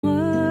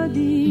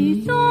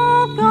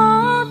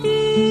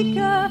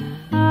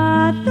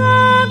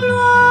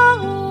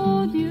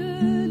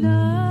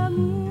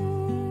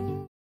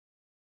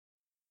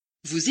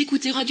Vous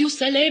écoutez Radio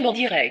Salem en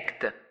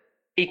direct.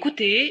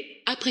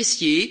 Écoutez,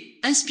 appréciez,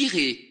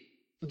 inspirez.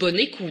 Bonne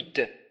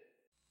écoute.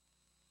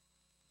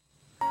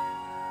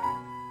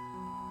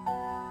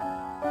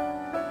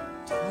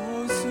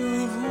 Trop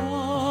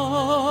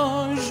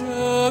souvent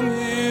je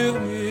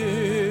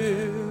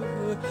murmure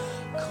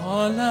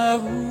quand la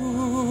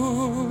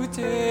route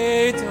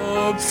est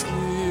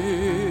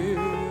obscure.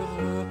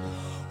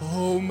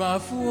 Oh, ma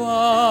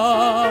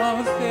foi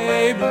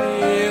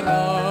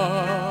faiblira.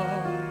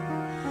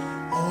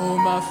 Oh,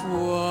 ma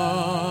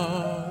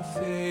foi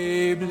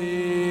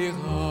faiblira.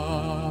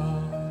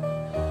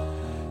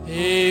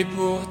 Et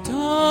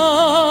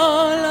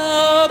pourtant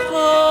la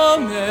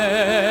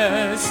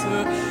promesse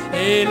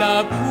est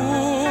là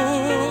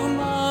pour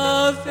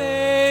ma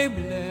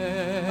faiblesse.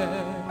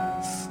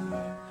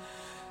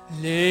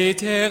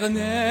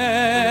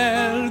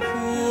 L'Éternel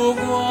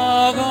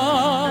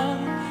pourvoira,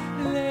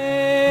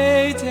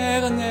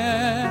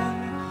 l'Éternel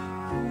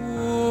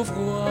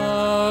pourvoira.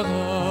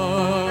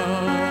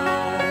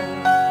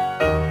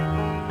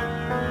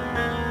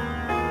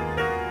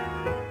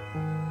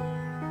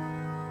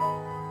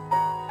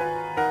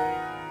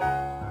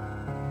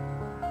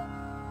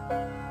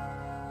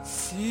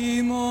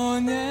 Si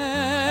mon impatience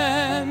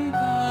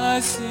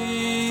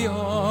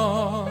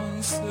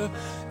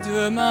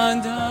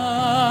demande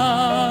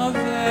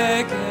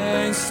avec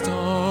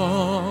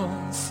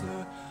instance,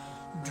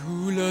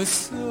 d'où le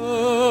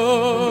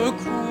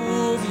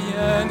secours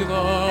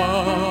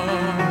viendra,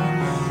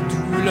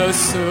 d'où le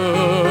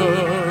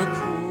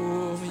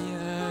secours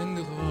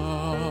viendra.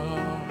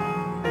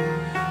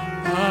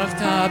 Par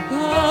ta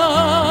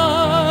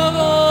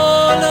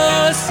parole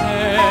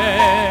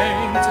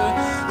sainte,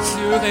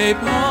 tu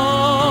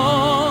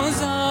réponds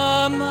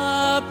à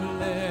ma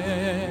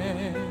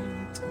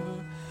plainte.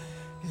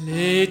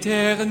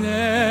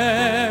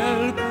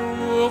 L'Éternel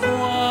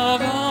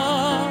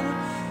pourvoira,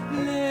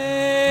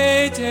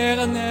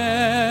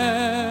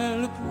 l'Éternel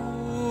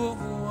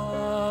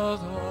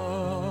pourvoira.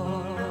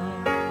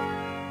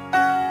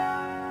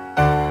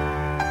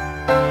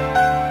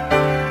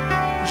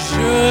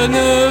 Je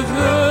ne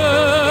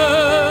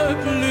veux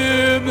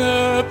plus me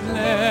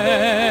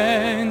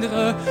plaindre,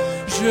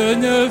 je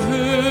ne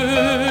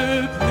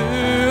veux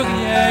plus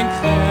rien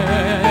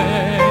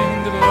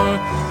craindre.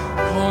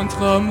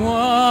 Contre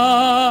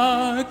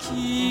moi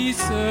qui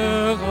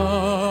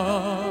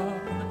sera,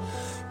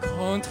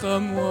 contre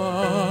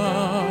moi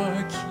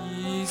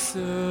qui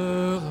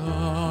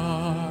sera.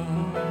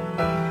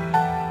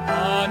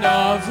 En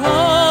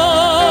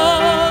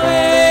avant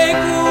et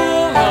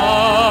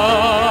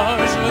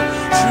courage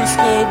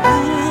jusqu'au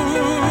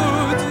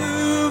bout du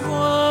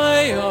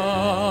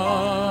voyage.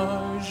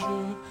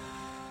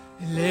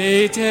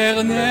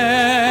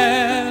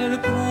 L'Éternel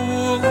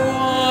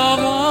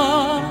pourvoira,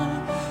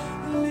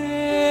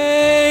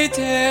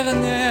 l'Éternel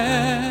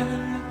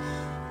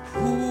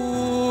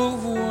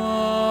pourvoira.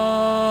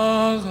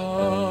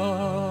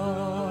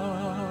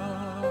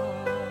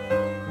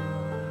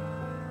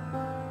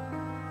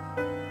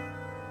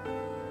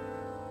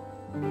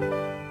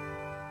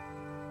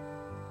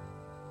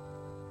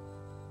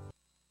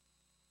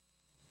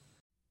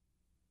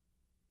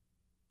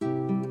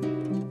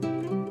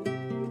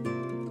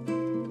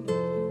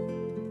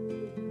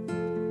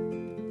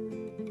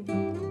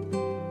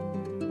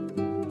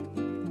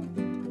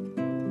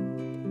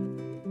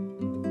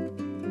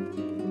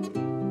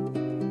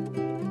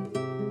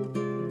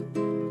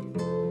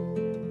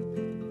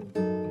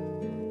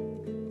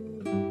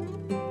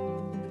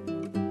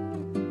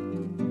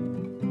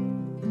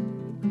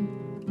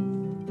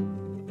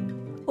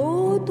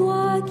 Ô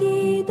toi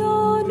qui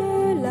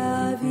donnes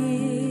la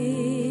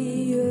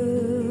vie,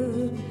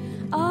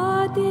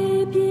 à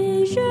tes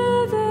pieds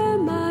je veux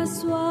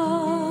m'asseoir,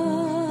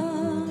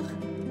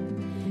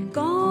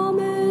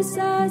 comme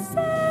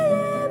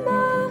s'asseyait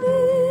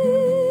Marie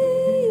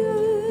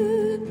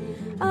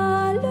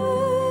à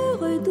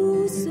l'heure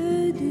douce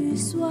du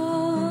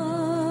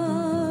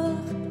soir,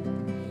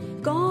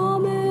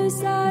 comme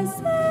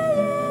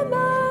s'asseyait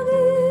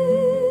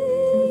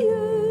Marie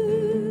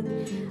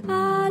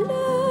à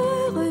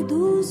l'heure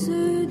douce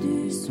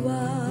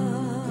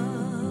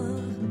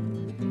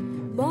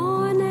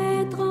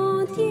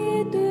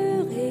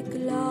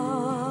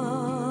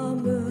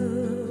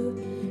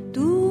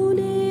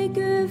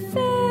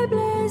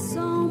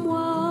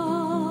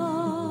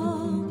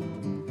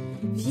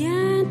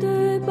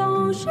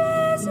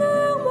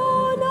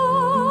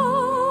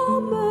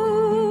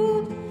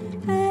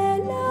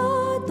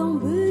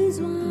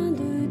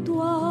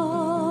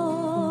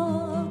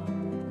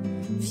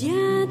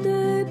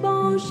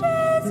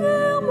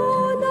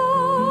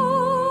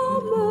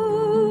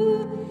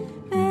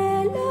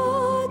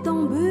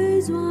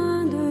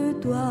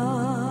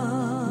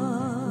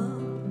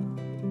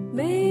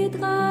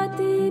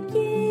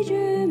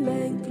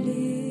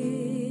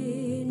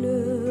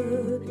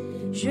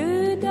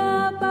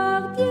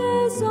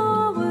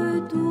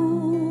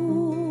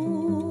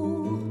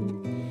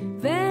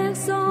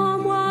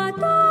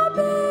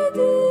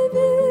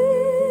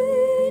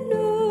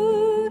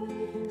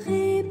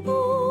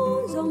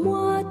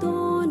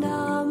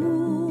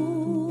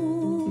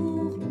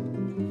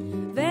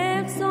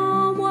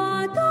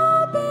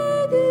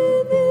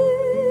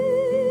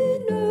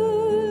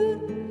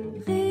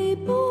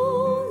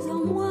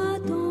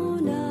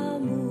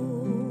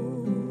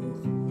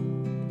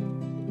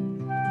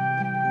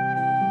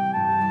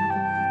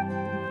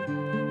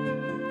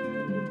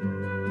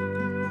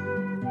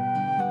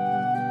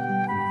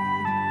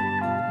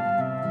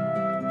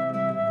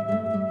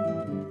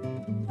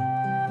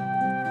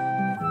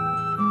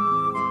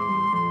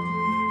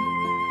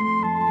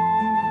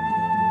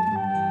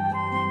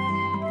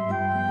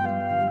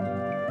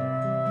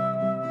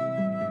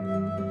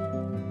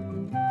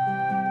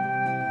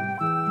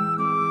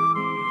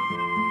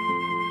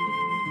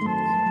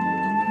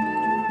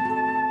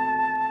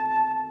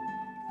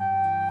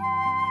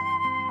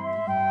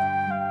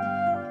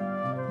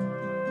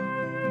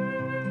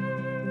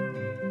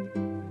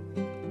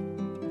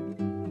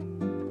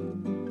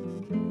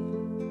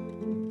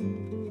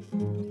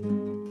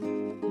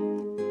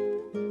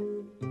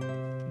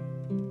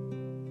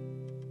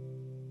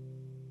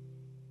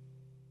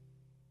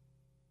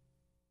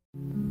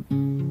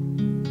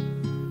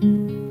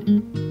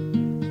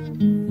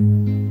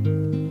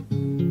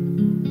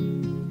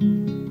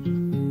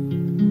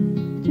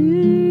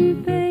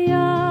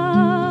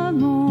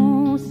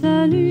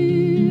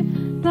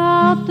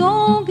par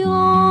ton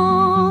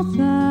grand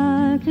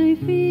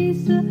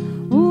sacrifice,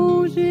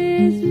 ô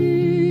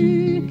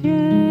Jésus,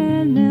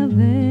 quel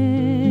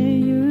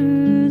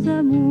merveilleux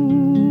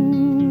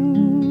amour.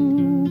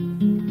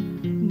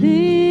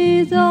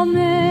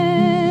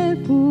 Désormais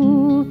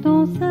pour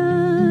ton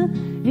saint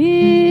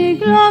et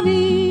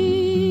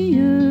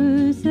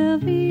glorieux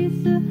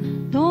service,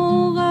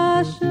 ton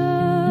racheté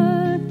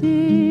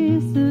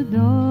se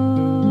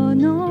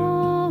donne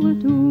en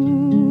retour.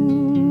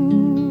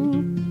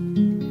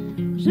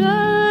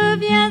 Je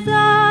viens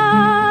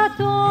à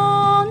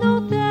ton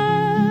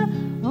autel,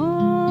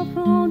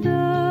 offrant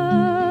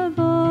de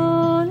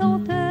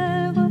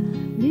volontaire,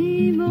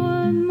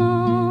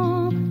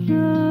 librement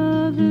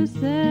je veux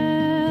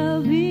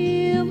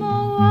servir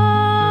mon roi.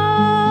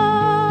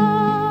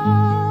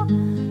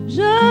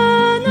 Je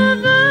ne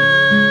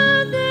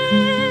veux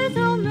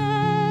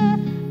désormais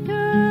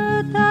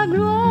que ta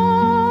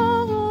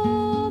gloire,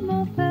 ô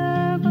mon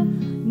Père,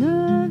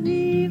 ne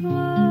vivre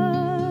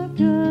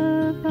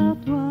que par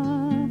toi,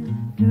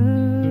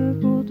 que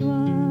pour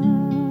toi.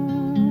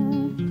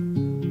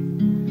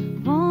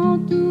 Prends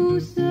tout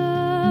ce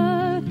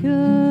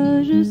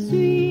que je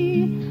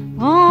suis,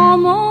 prends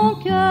mon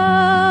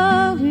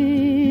cœur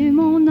et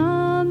mon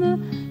âme,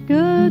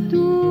 que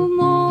tout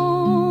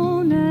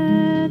mon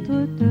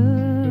être te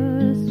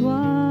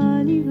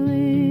soit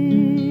livré.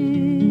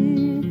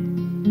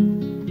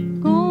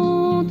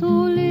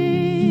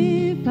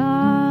 Contrôlé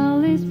par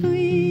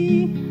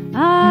l'esprit,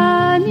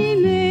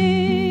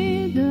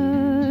 animé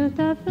de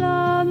ta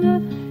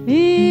flamme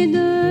et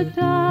de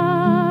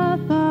ta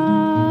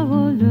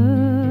parole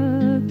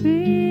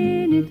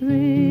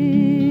pénétrée.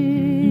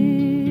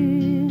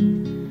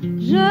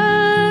 Je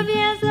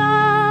viens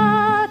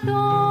à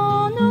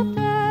ton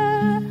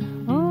autel,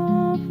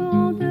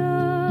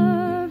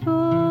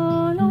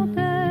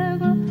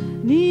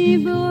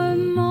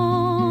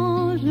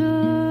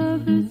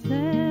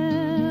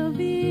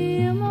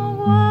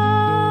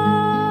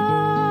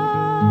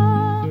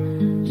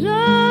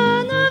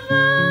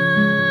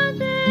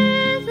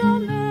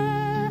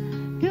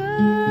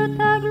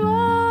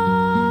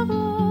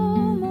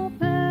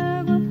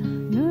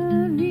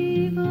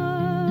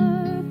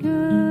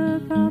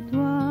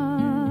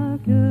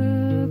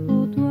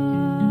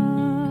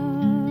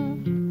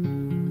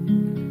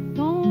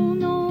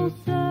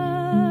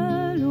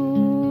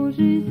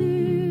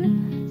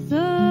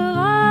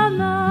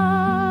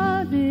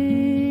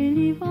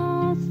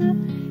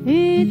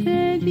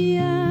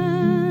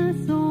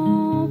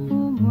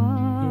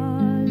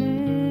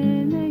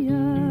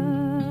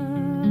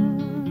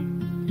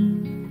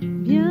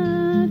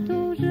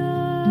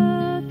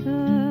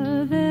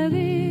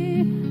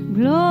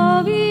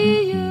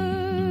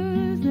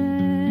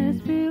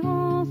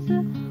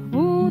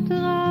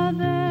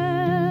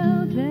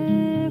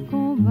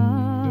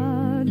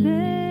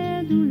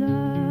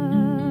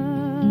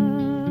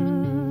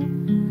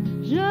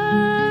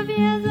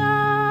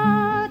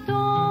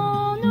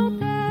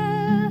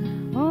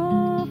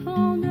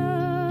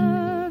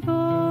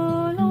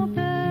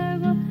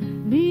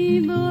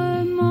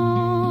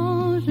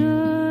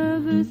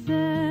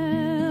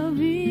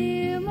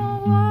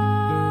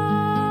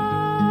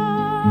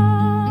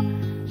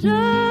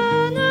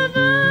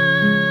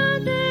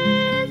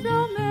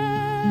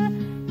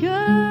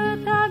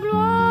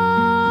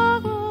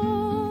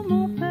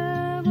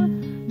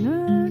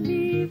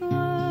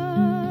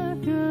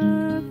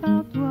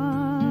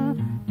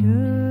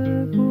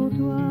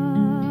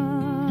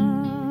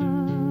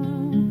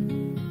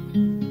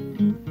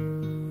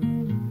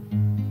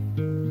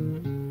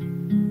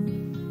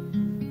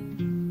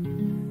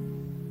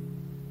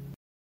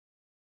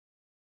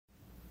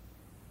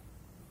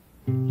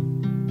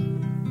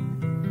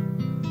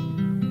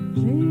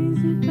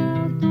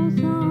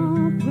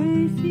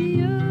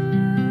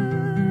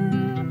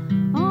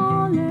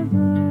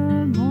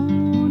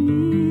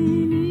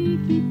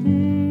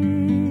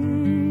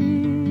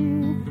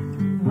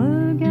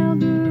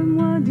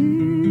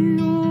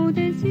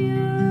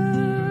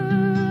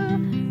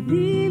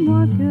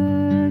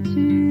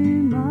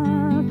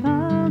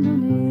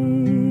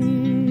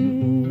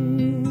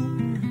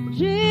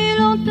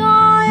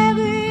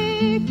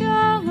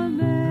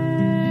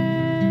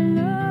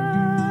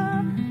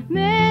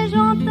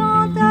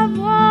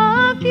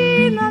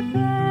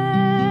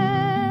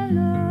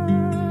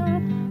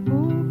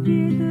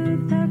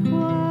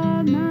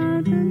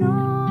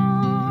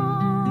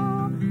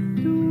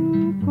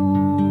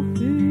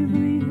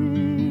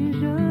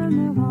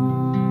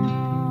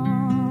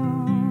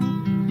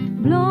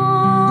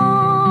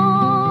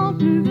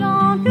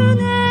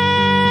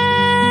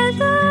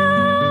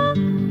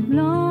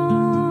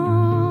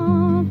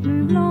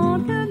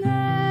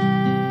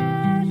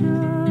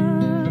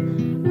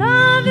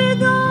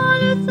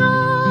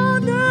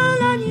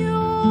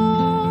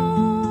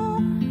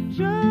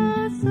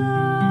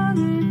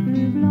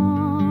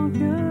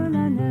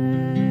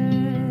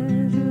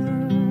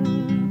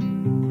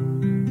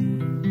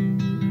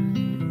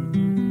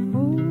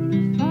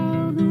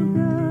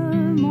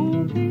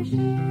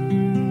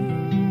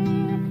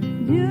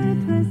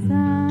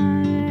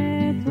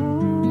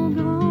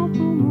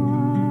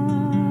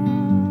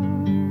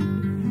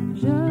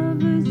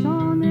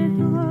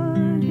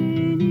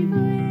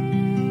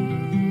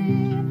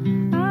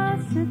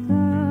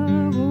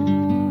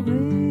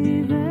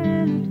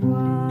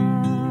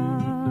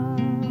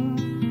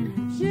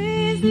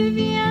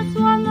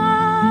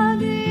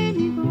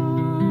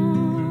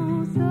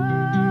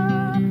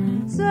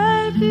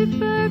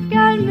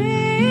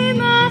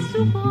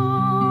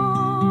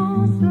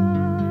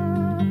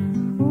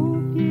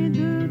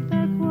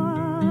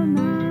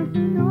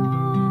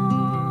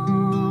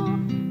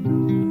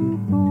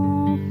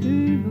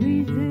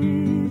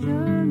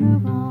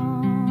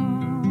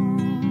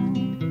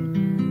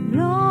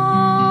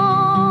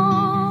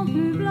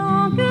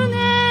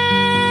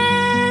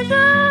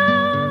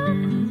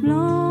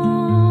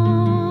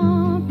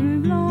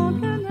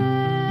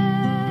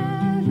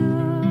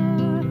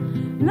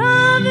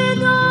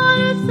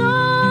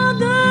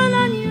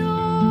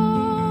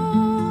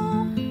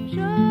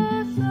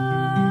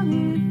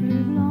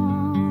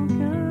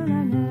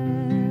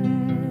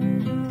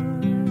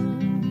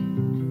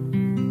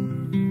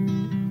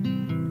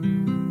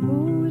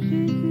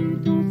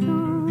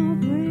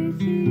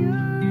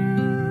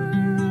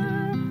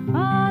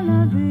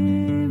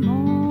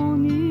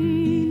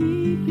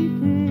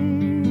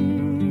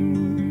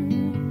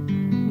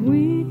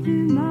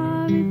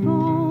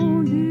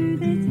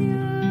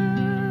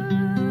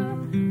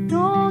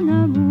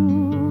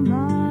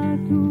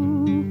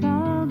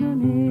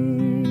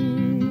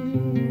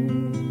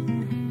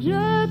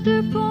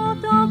 te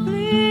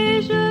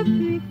contempler, je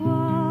puis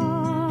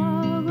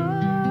croire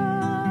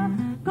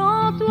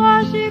qu'en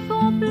toi j'ai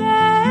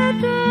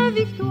complète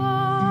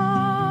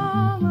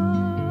victoire.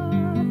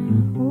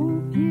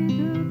 Au pied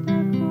de ta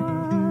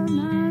croix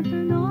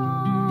maintenant,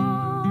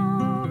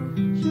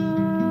 je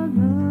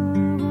me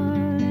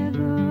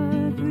relève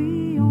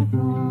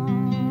triomphant.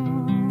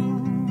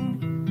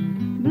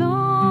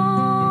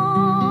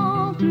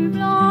 Blanc, plus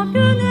blanc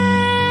que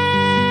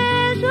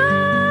neige,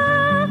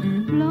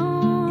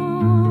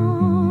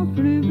 blanc,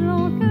 plus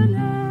blanc que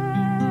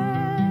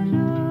neige,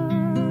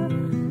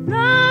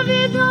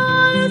 lavé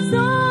dans le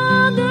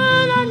sang de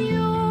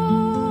l'agneau,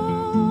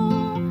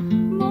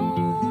 mon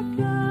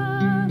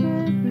cœur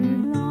est plus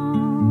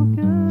blanc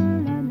que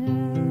la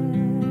neige.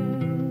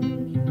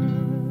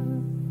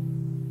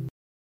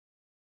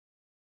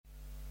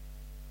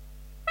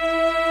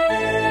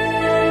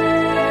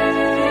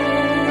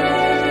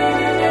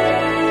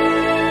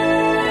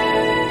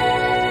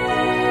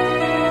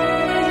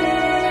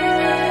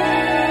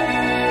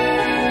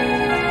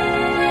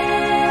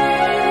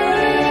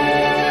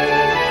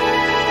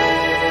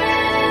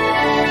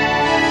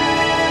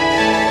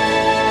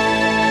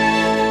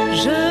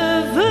 Je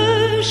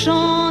veux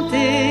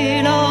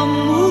chanter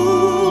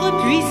l'amour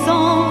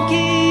puissant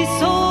qui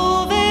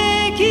sauve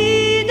et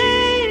qui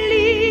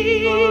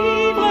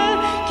délivre,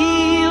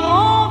 qui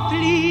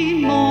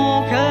remplit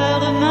mon cœur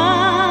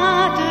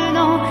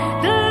maintenant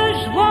de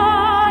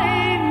joie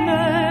et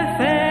me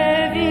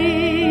fait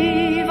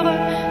vivre.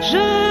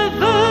 Je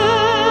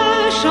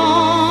veux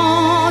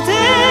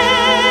chanter,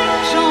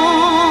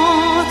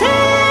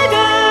 chanter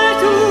de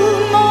tout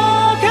mon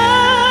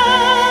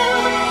cœur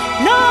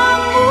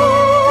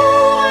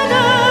l'amour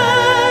de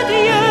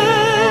Dieu,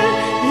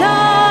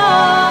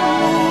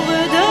 l'amour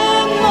de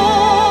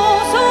mon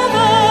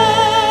Sauveur.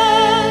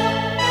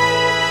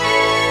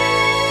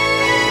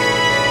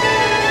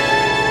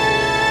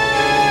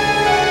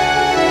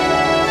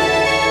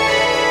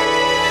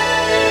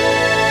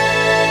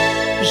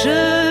 Je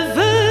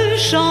veux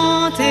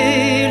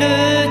chanter le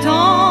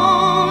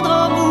tendre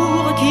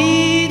amour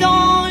qui,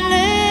 dans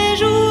les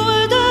jours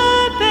de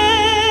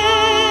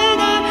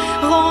peine,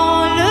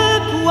 rend le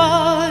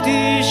poids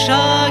du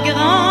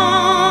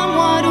chagrin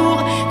moins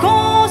lourd,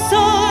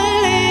 consolera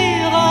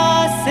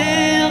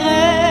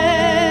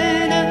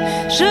sereine.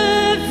 Je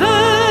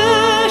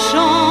veux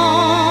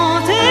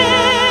chanter,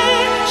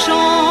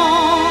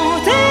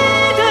 chanter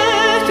de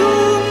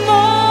tout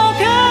mon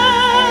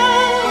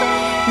cœur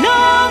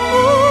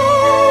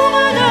l'amour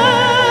de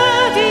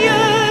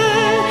Dieu,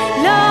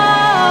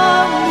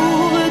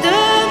 l'amour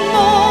de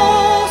mon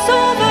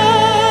Sauveur.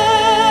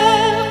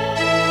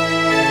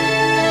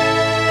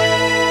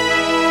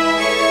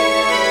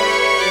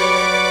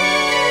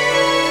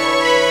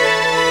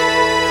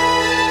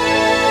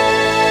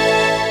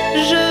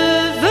 Je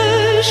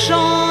veux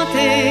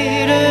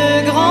chanter le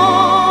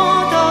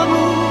grand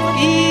amour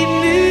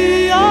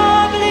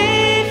immuable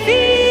et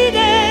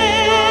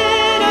fidèle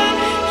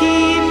qui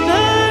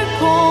me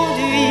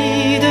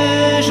conduit de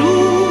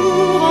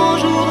jour en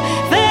jour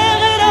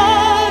vers la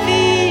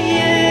vie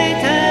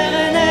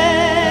éternelle.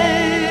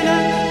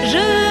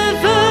 Je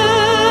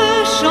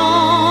veux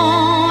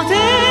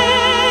chanter,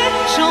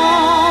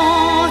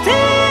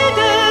 chanter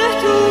de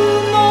tout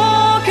mon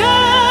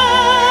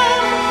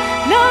cœur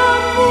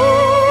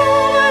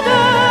l'amour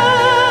de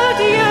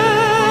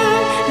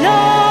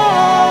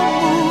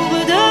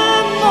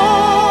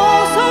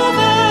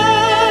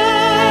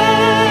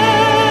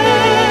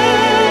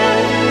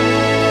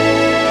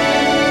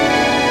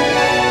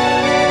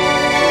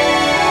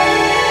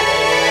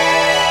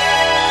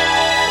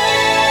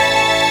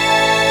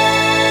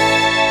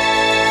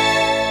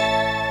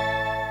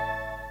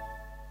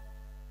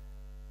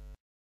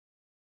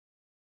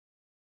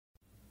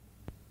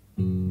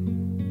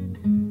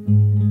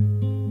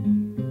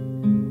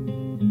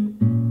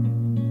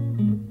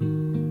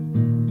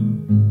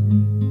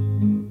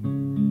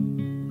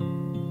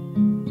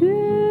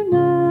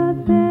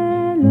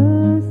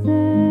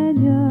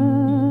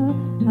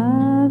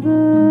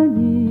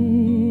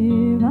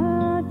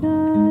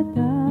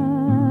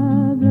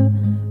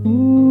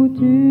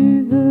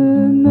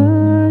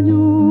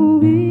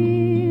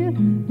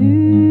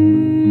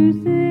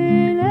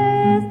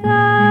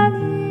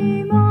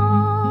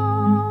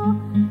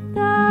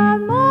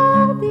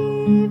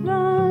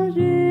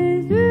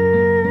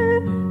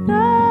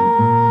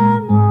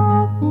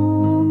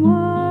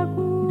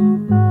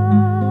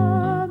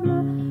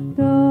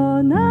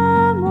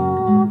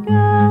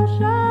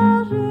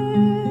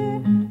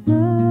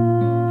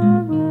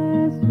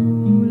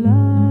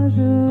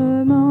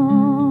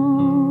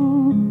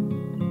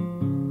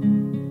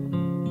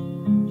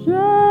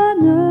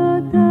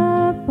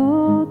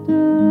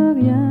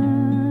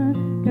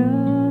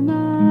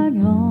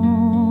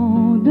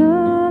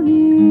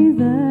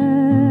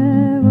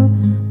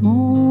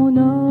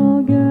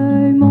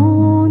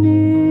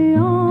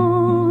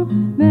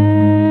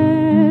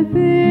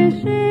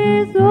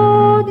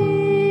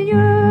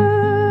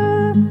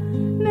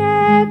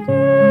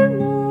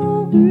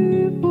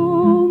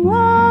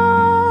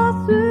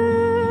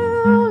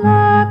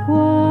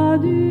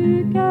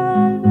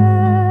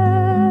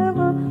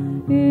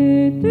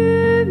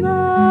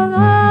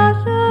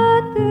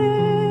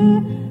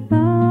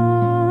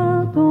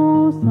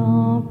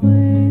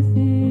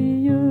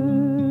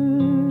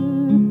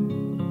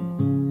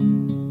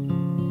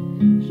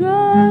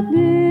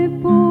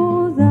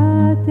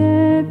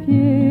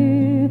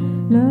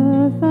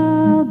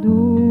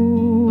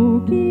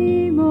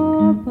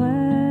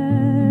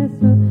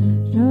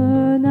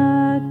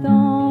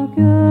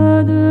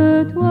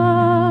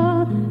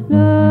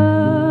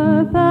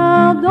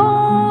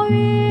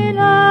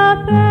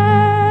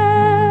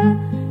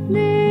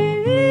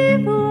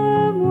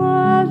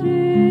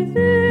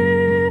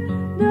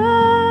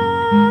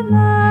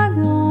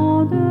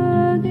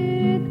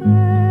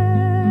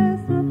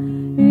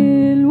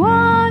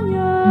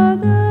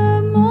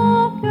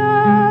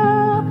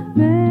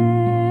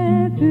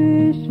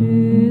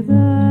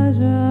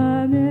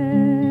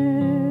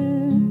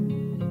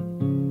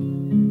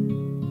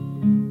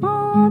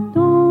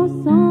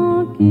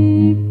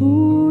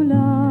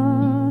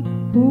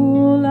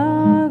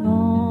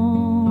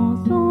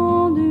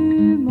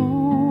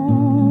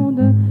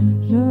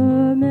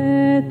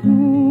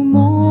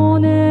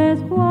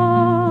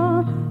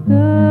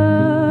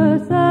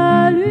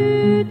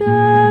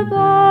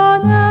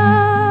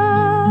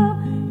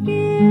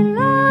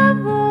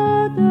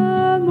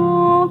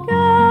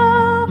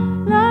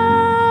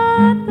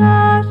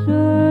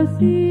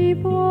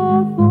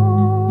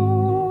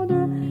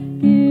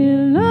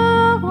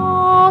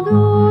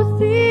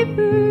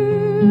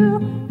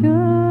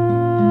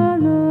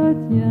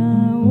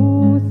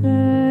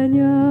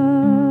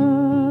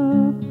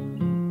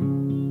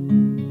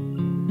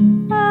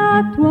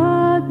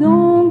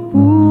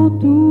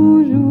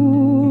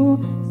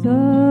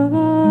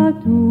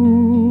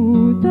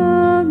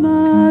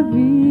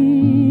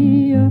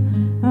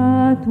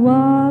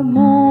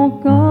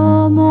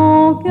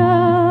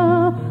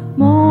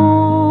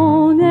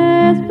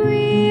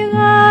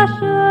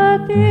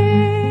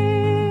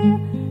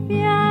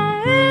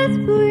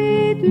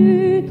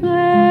du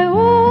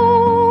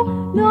Très-Haut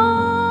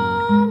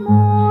dans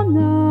mon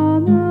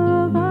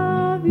âme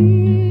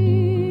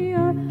ravie.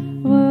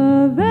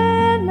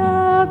 Revienne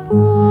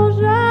pour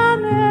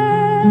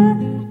jamais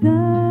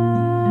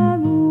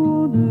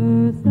d'amour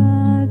de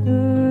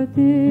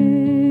sainteté.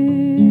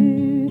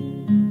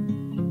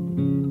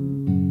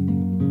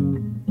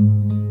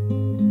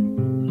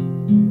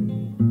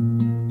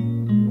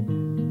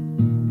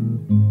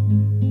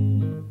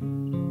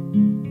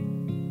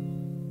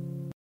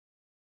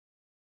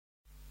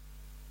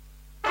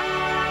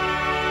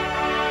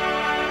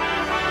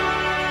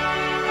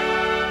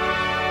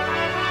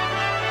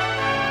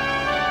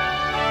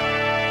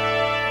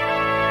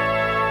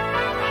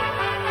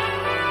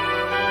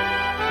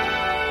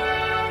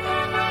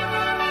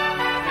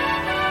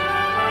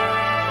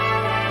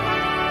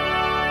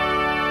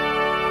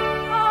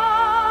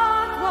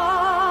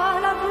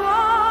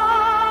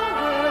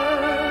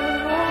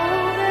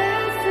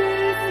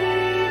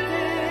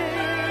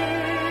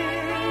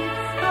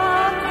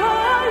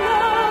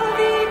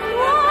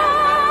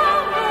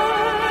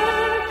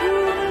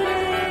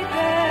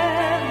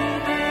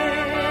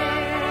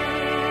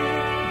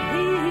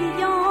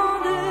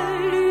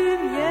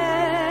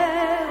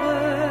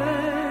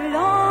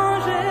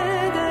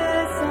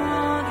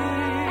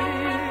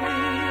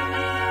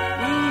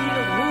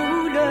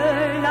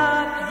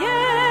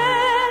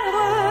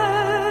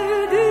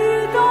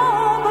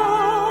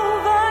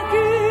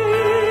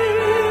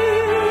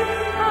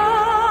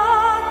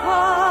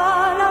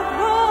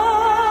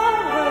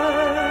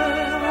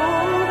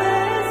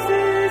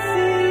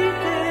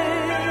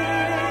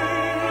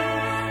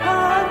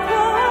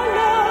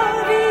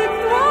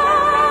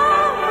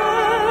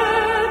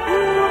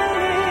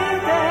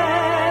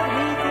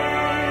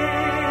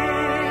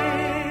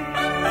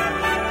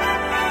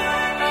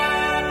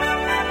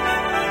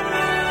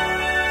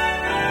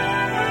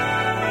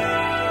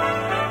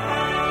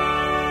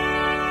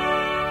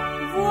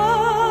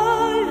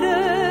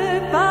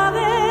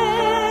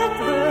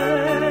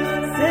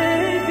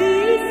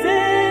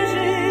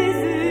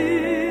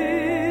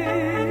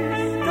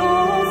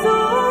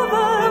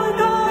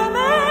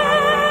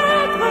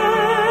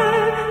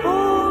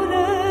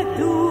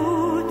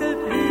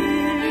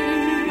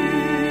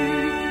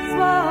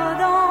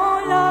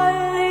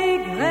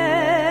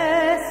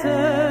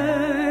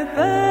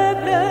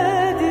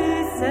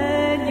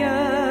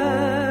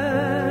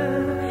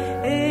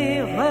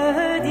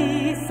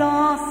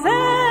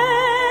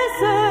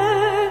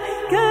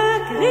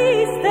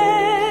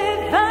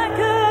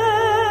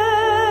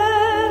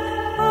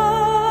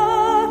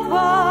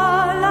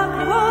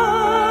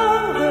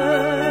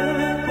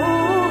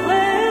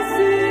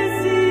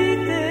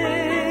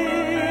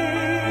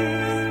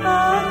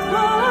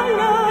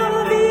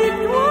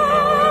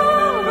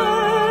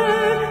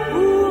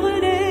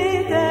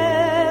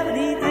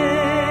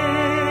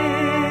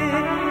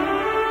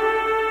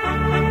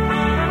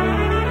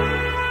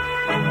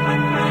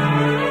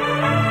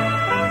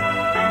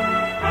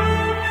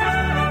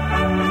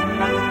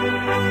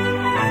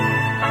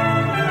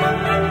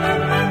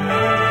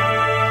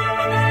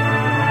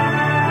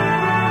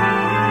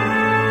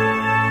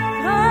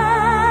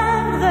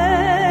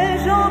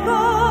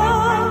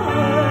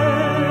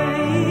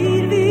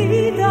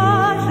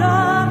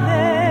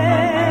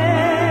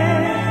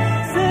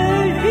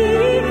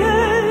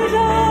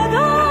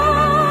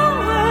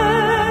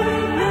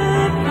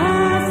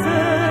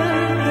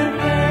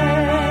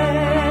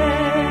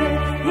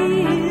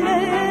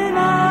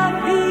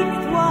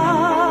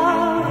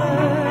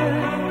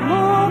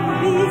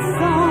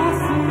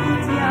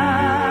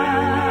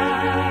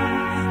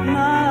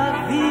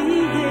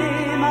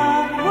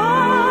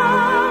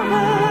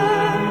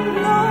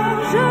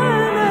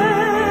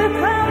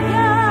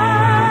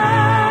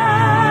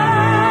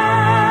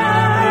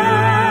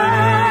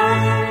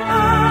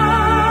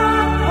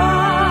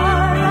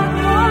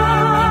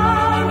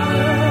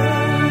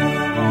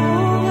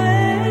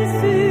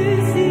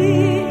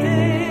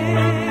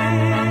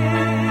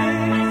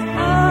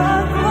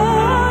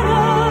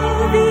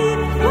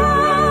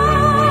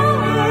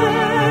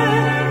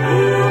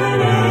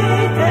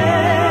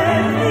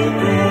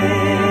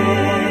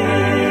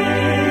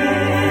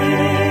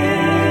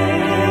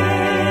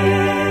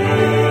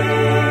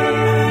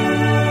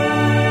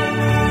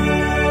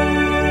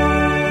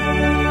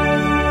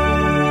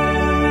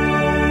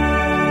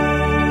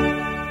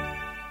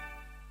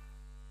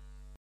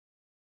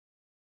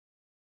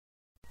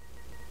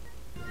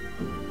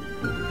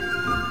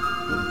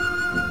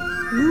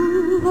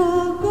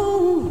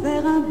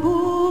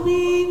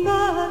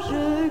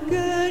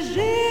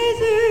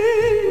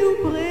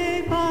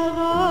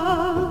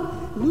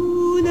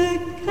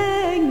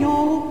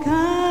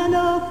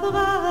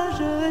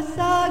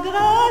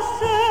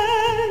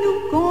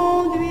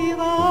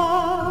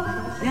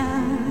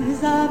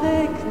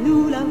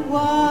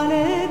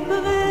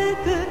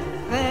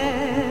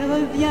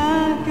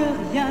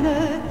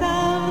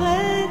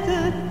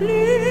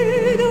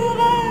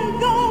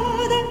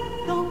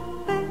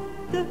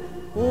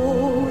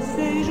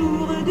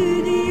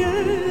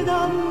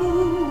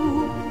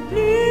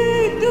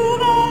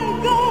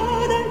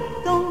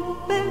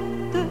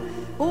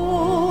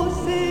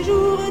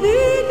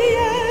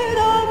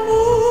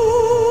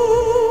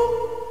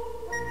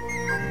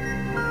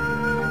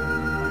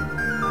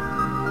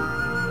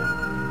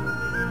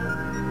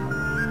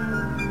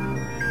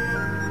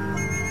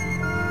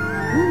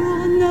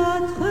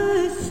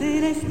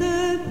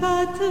 céleste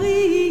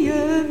patrie,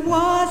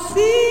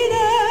 voici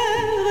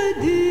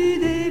l'heure du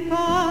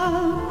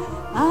départ.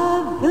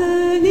 À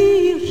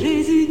venir,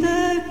 Jésus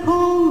te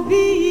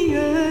convie,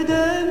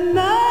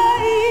 demain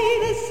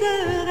il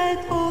serait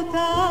trop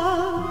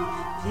tard.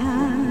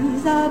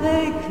 Viens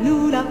avec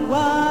nous, la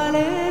voile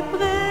est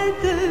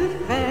prête,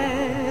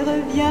 frère,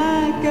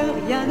 viens que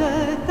rien ne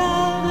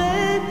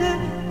t'arrête.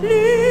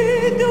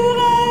 Plus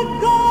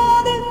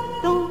d'ouragan, de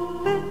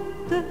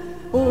tempête,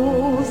 au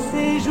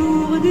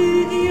séjour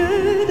du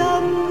Dieu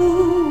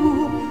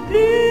d'amour.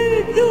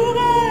 Plus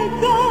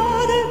d'ouragan,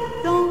 de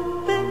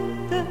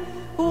tempête,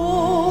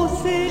 au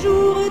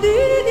séjour du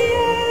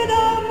Dieu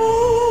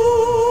d'amour.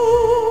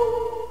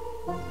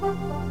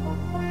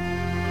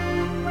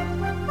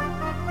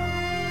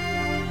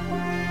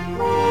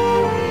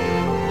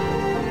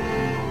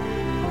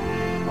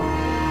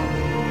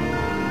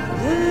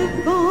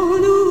 Devant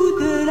nous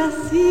de la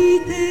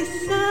cité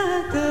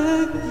sainte,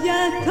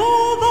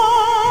 bientôt va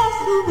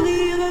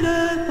s'ouvrir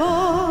le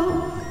port.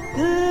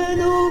 De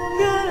nos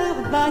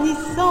cœurs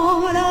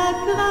bannissant la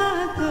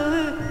crainte,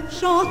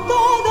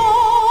 chantons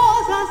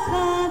dans un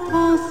saint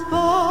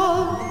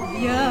transport.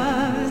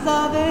 Viens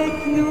avec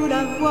nous,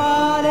 la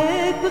voile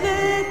est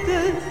prête,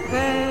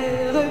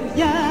 frère,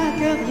 viens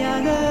que rien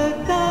ne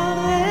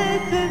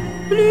t'arrête.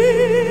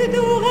 Plus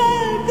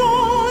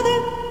d'ouragan, de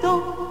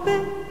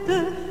tempête,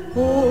 au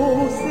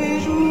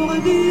séjour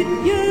du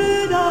Dieu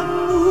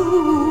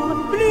d'amour.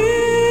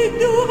 Plus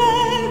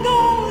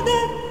d'ouragan, de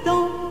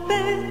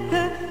tempête,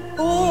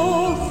 au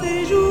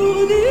séjour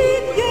du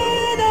Dieu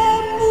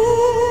d'amour.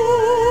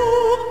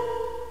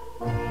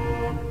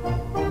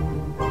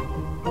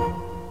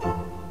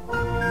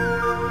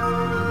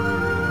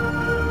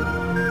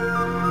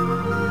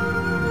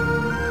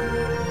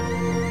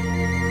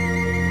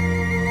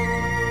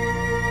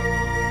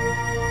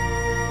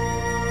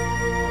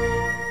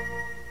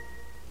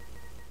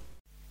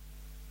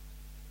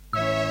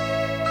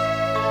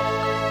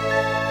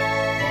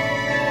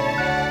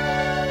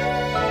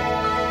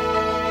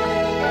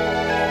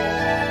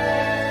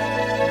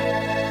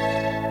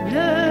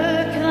 Ne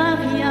crains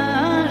rien,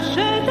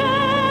 je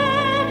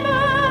t'aime,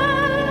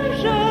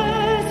 je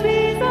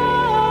suis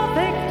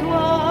avec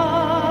toi.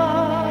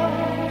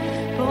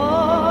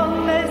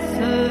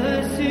 Promesse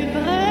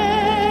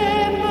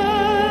suprême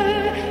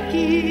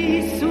qui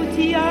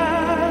soutient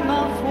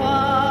ma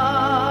foi.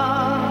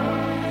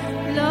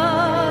 La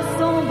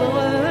sombre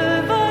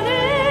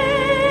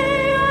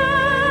vallée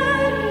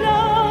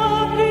n'a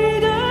plus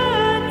de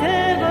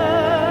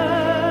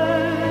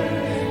terreur.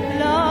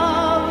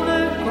 L'âme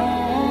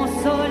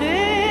consolée,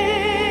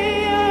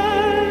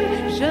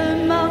 je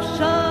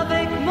marche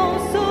avec mon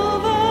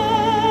Sauveur.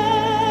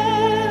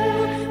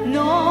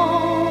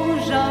 Non,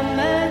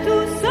 jamais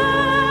tout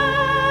seul,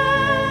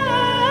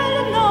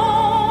 non,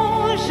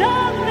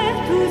 jamais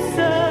tout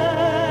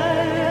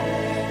seul.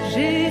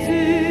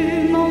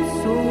 Jésus, mon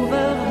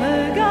Sauveur, me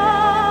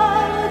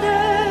garde,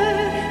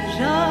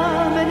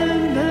 jamais ne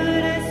me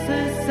laisse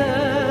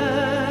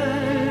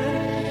seul.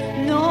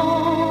 Non,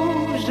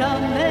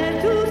 jamais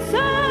tout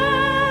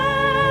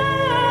seul,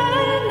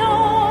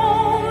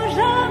 non,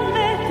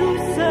 jamais tout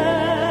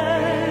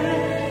seul.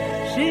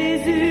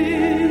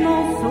 Jésus,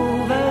 mon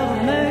Sauveur,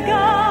 me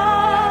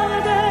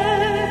garde,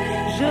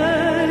 je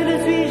ne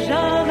suis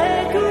jamais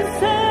tout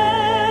seul.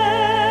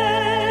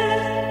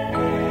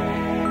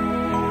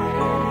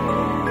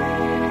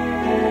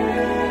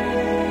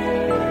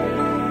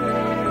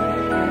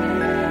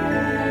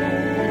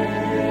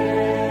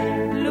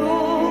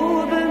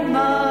 L'aube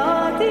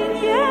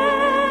matinière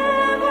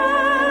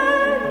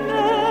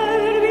ne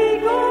lui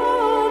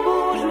qu'au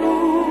beau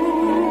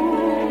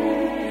jour.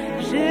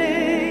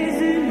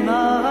 Jésus,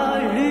 ma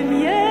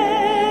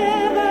lumière,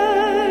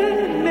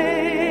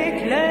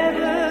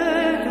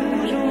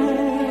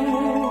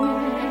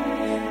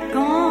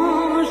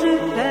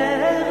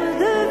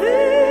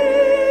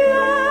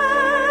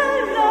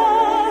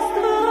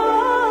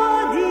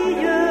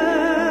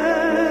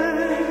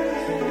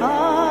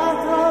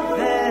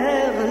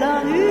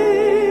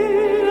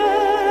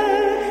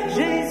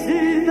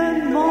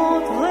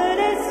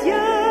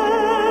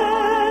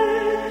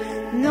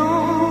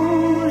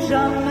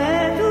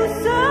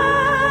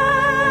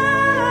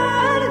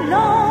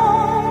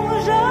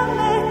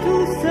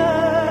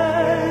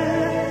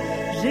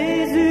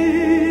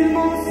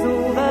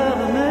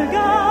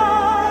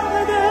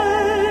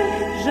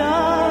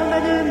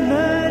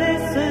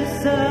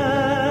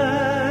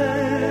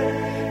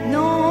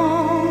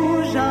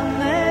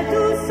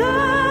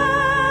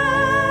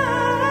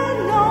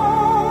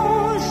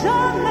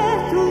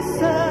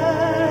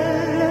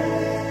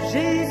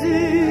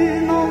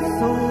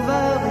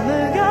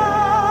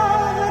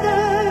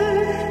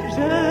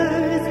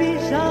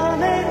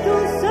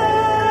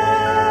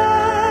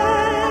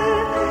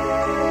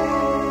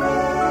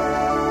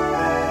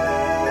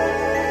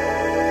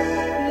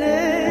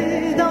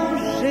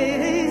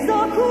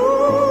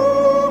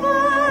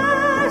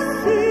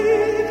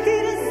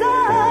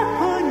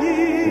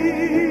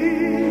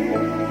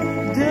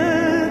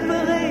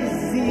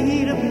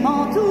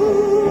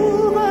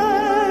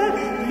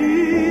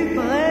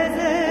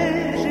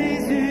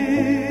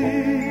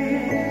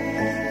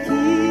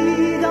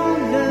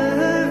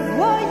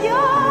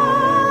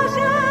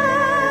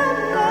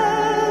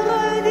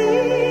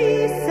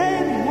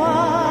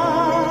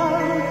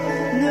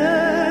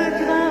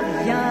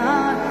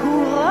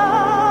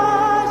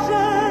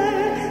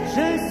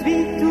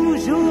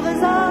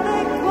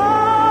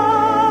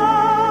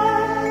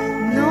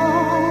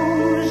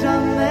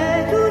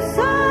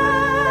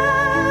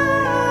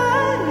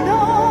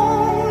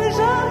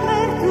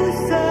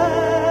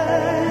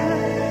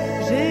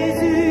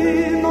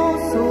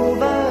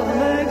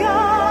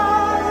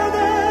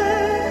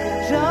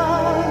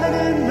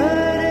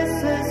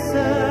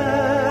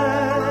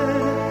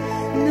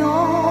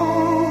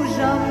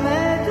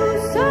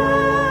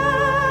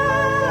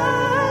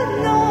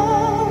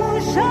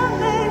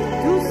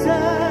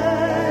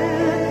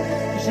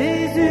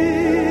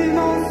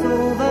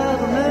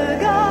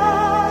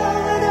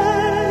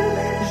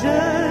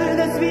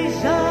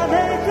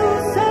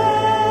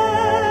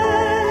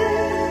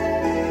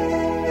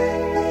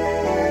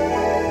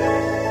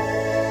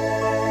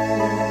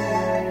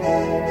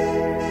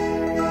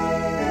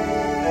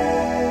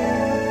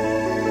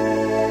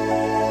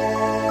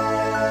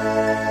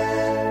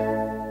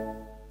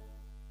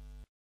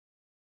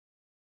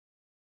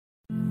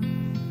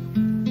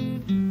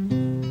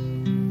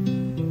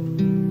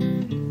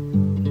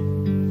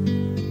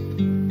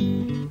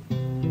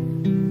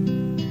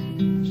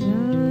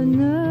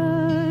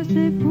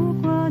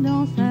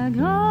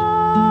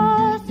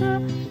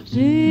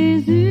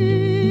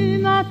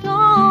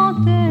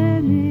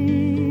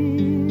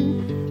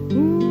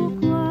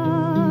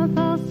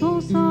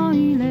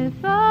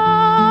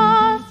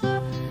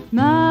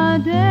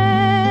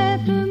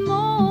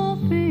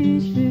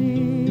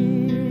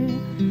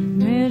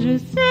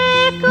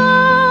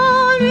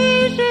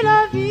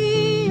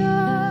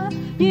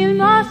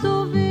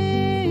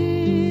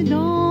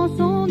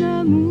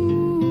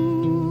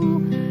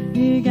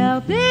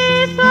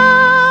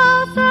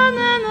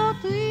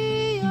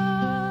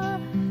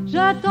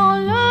 J'attends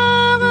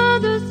l'heure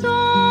de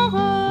son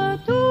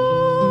retour.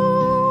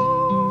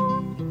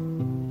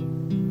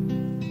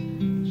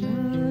 Je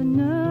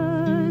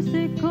ne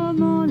sais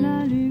comment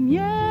la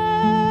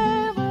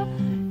lumière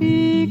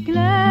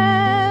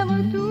éclaire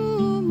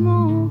tout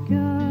mon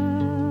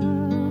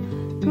cœur,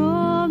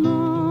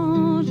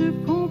 comment je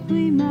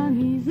compris ma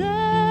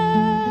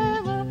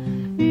misère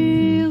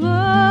et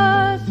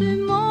reçus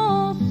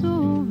mon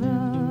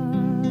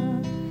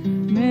sauveur.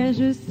 Mais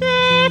je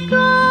sais qu'en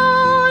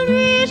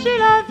lui j'ai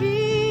la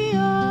vie,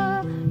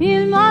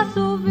 il m'a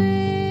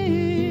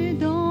sauvé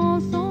dans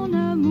son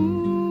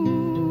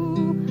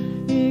amour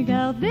et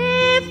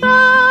gardé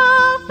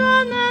par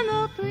sa main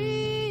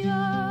meurtrie.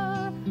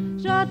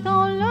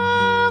 J'attends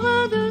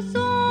l'heure de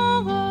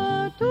son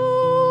retour.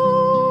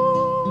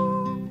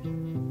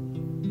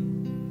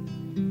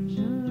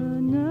 Je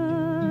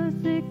ne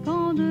sais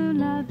quand de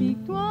la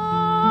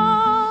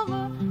victoire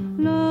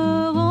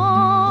l'heure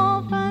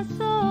enfin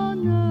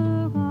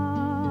sonnera,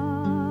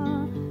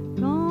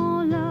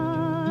 quand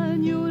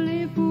l'agneau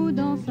l'époux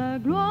dans sa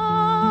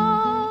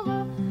gloire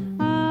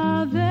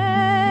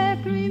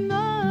avec lui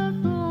me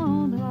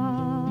prendra.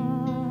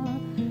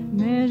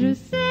 Mais je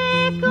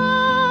sais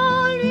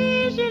qu'en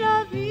lui j'ai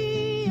la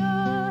vie,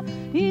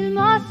 il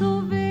m'a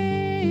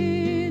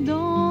sauvé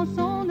dans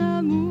son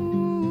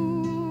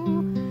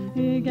amour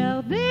et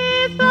gardé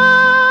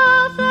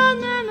par sa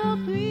main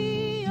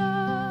meurtrie.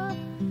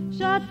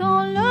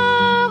 J'attends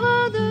l'heure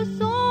de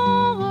son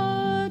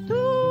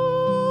retour.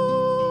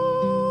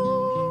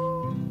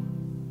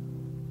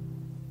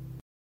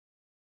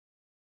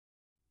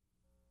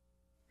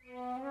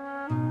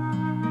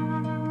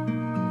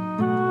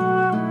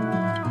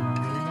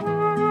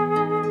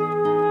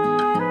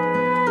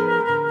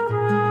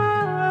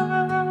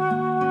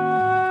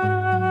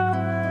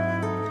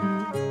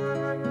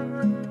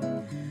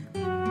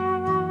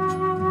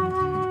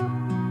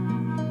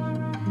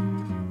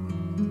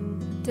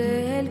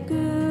 Tel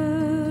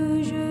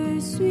que je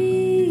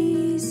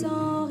suis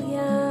sans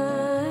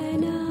rien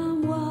à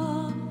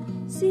moi,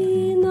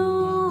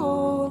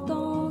 sinon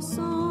ton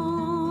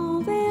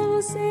sang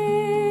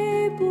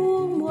versé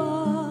pour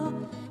moi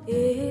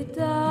et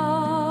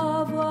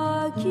ta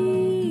voix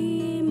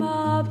qui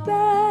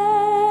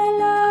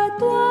m'appelle à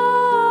toi,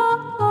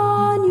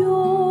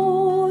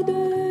 agneau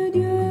de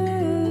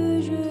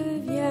Dieu, je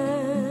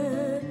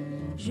viens,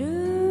 je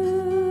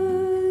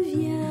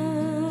viens.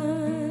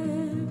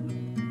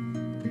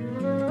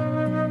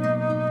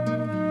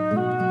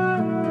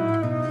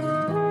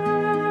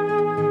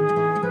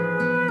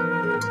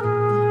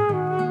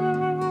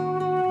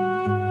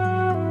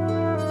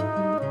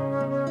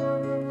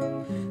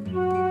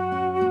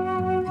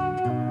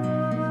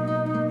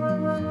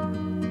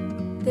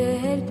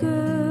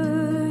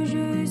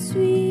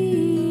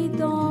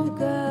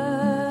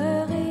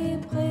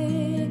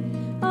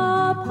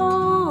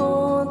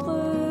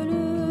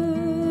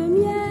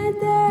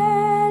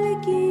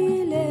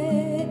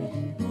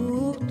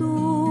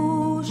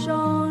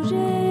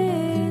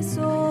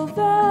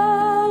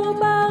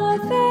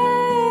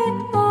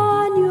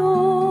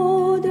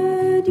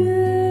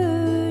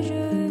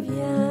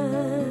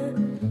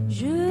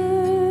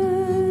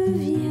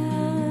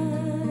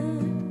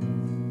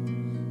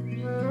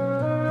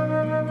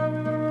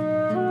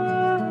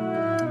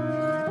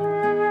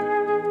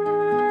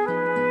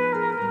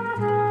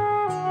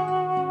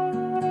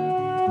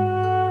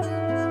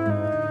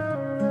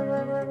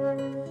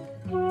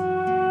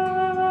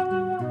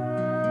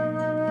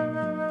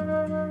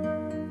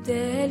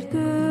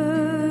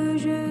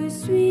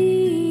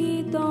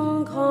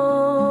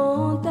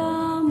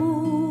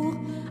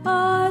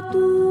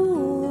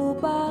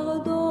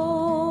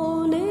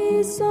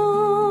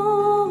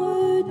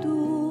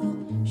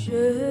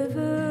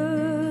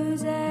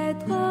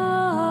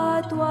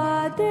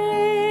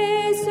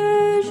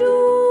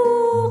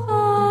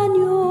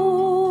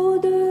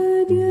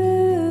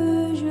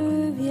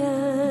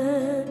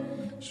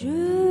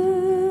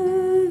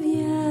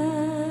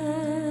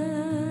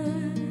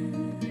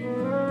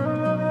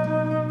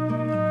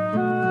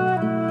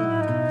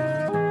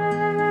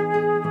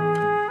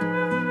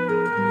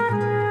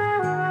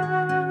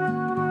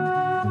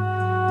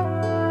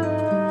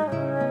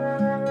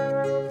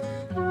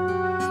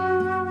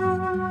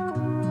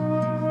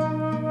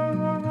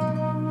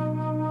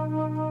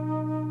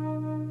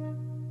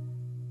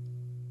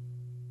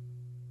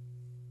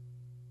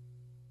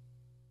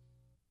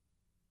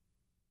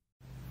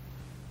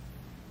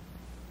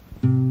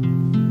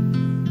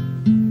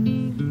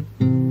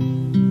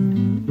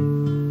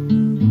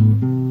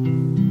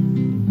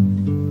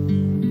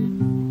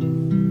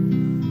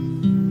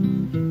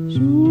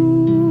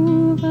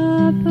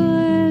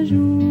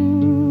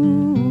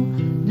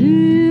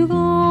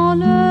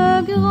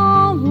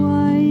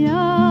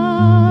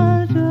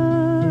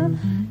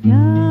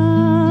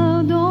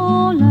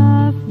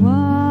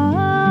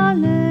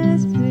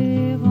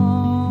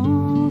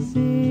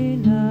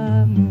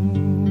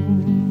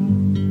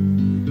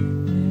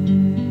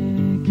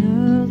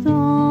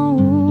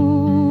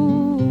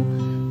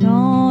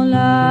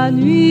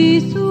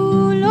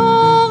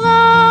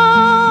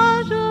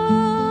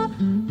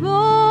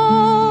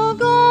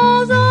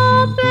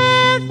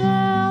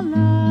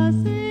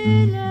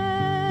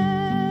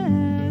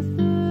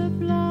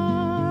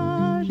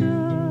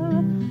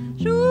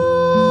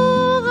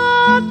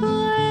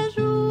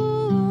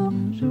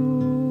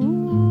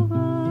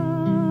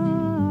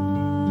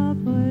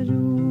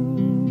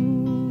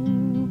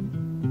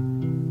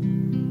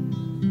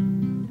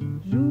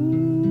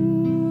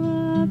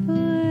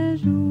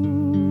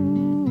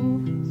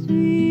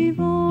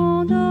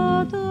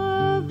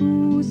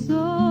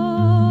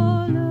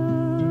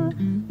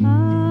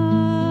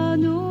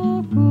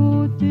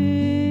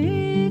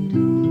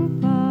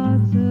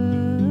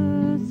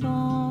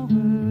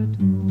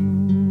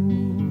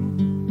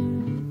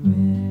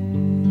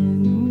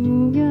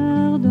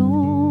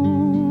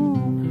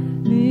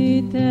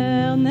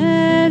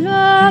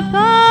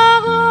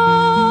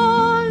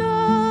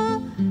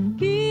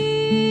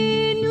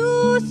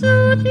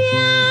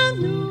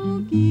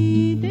 soutiens-nous,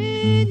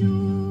 guidez-nous,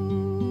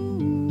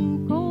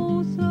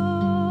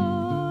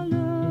 console,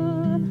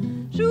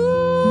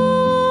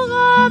 jour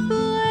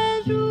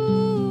après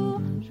jour,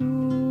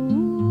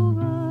 jour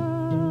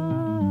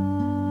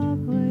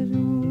après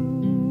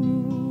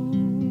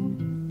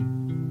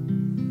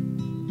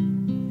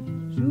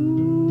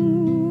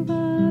jour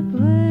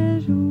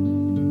après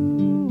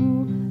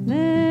jour,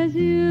 les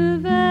yeux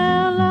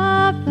vers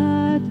la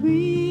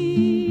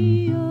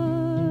patrie,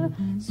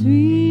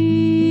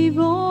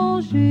 suivons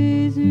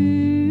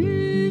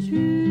Jésus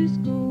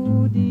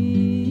jusqu'au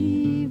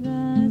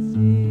divin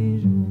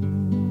séjour,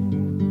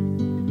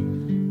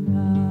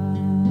 là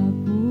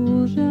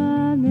pour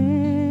jamais,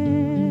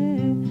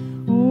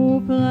 au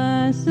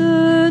prince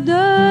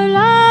de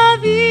la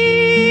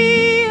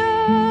vie,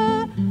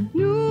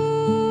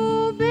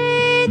 nous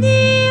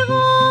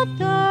bénirons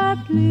ta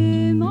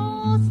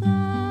clémence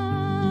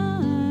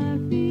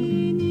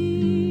infinie,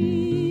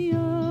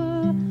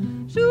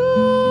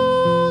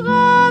 jour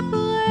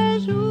après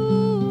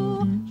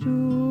jour,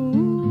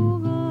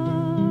 jour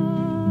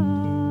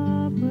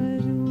après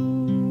jour.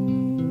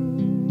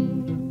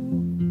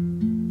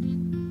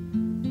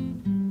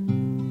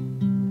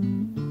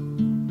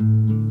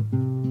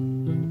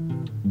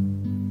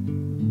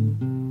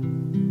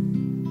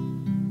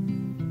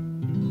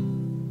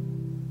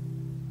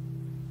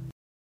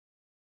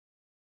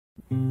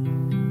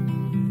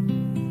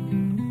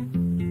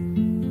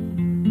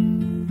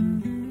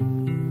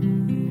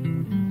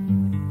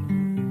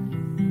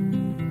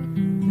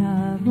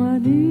 La voix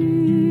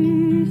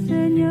du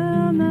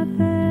Seigneur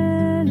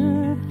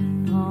m'appelle,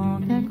 prends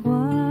ta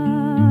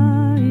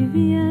croix et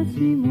viens,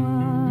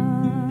 suis-moi.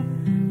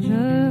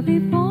 Je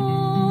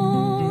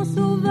réponds,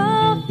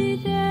 sauveur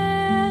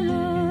fidèle,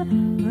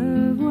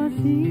 me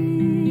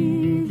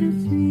voici, je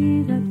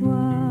suis à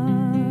toi.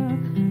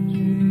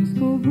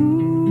 Jusqu'au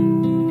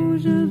bout,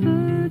 je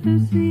veux te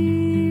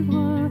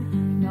suivre,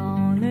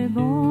 dans les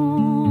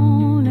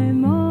bons, les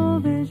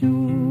mauvais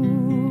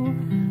jours.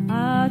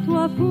 À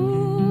toi pour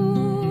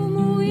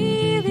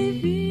mourir et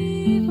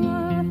vivre,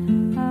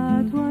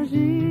 à toi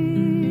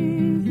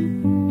Jésus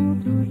pour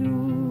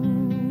toujours.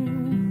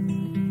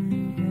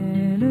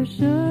 Mais le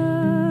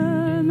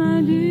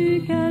chemin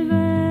du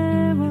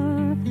calvaire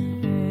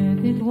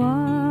est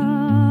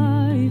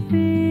étroit et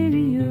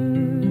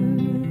périlleux.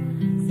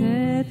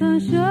 C'est un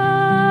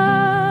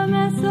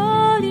chemin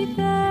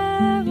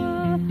solitaire,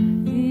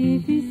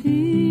 difficile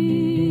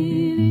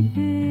et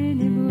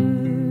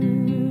ténébreux.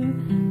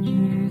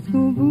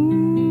 Jusqu'au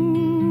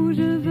bout,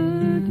 je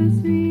veux te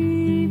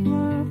suivre,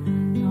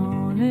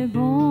 dans les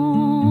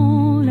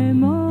bons, les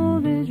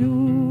mauvais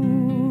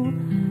jours.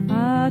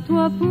 À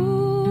toi pour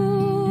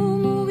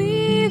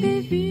mourir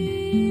et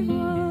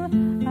vivre,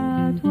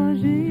 à toi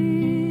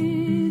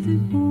Jésus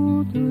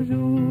pour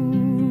toujours.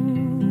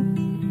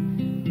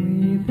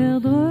 Oui,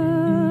 perdre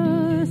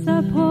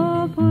sa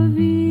propre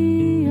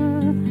vie,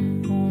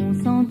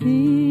 consentir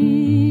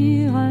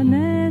à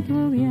n'être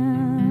rien,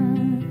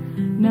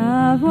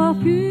 n'avoir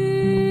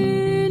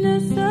qu'une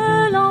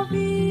seule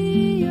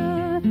envie,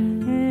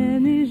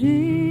 aimer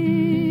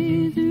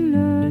Jésus,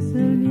 le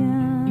seul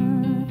bien.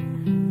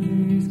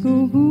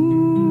 Jusqu'au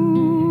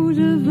bout,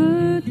 je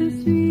veux te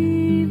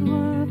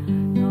suivre,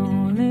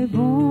 dans les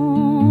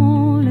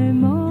bons, les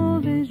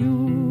mauvais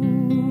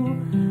jours.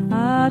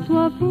 À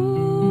toi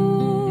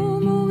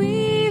pour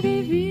mourir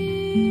et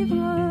vivre,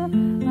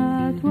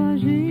 à toi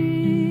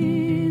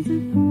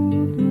Jésus pour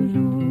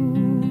toujours.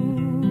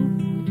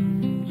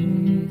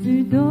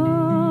 Jésus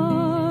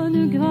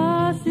donne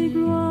grâce et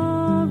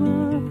gloire,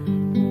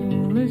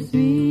 pour le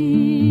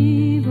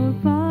suivre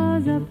pas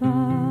à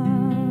pas.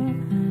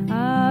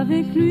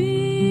 Avec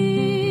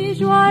lui,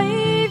 joie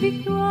et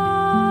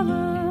victoire,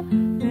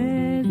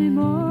 paix et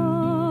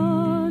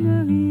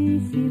bonheur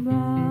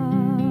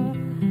ici-bas.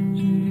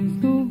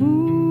 Jusqu'au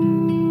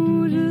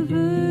bout, je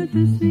veux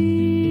te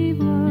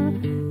suivre,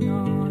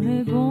 dans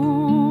les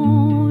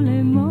bons,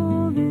 les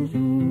mauvais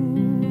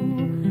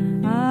jours.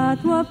 À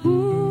toi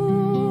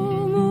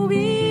pour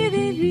mourir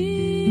et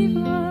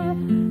vivre,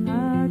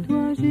 à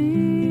toi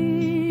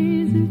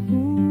Jésus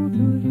pour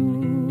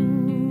toujours.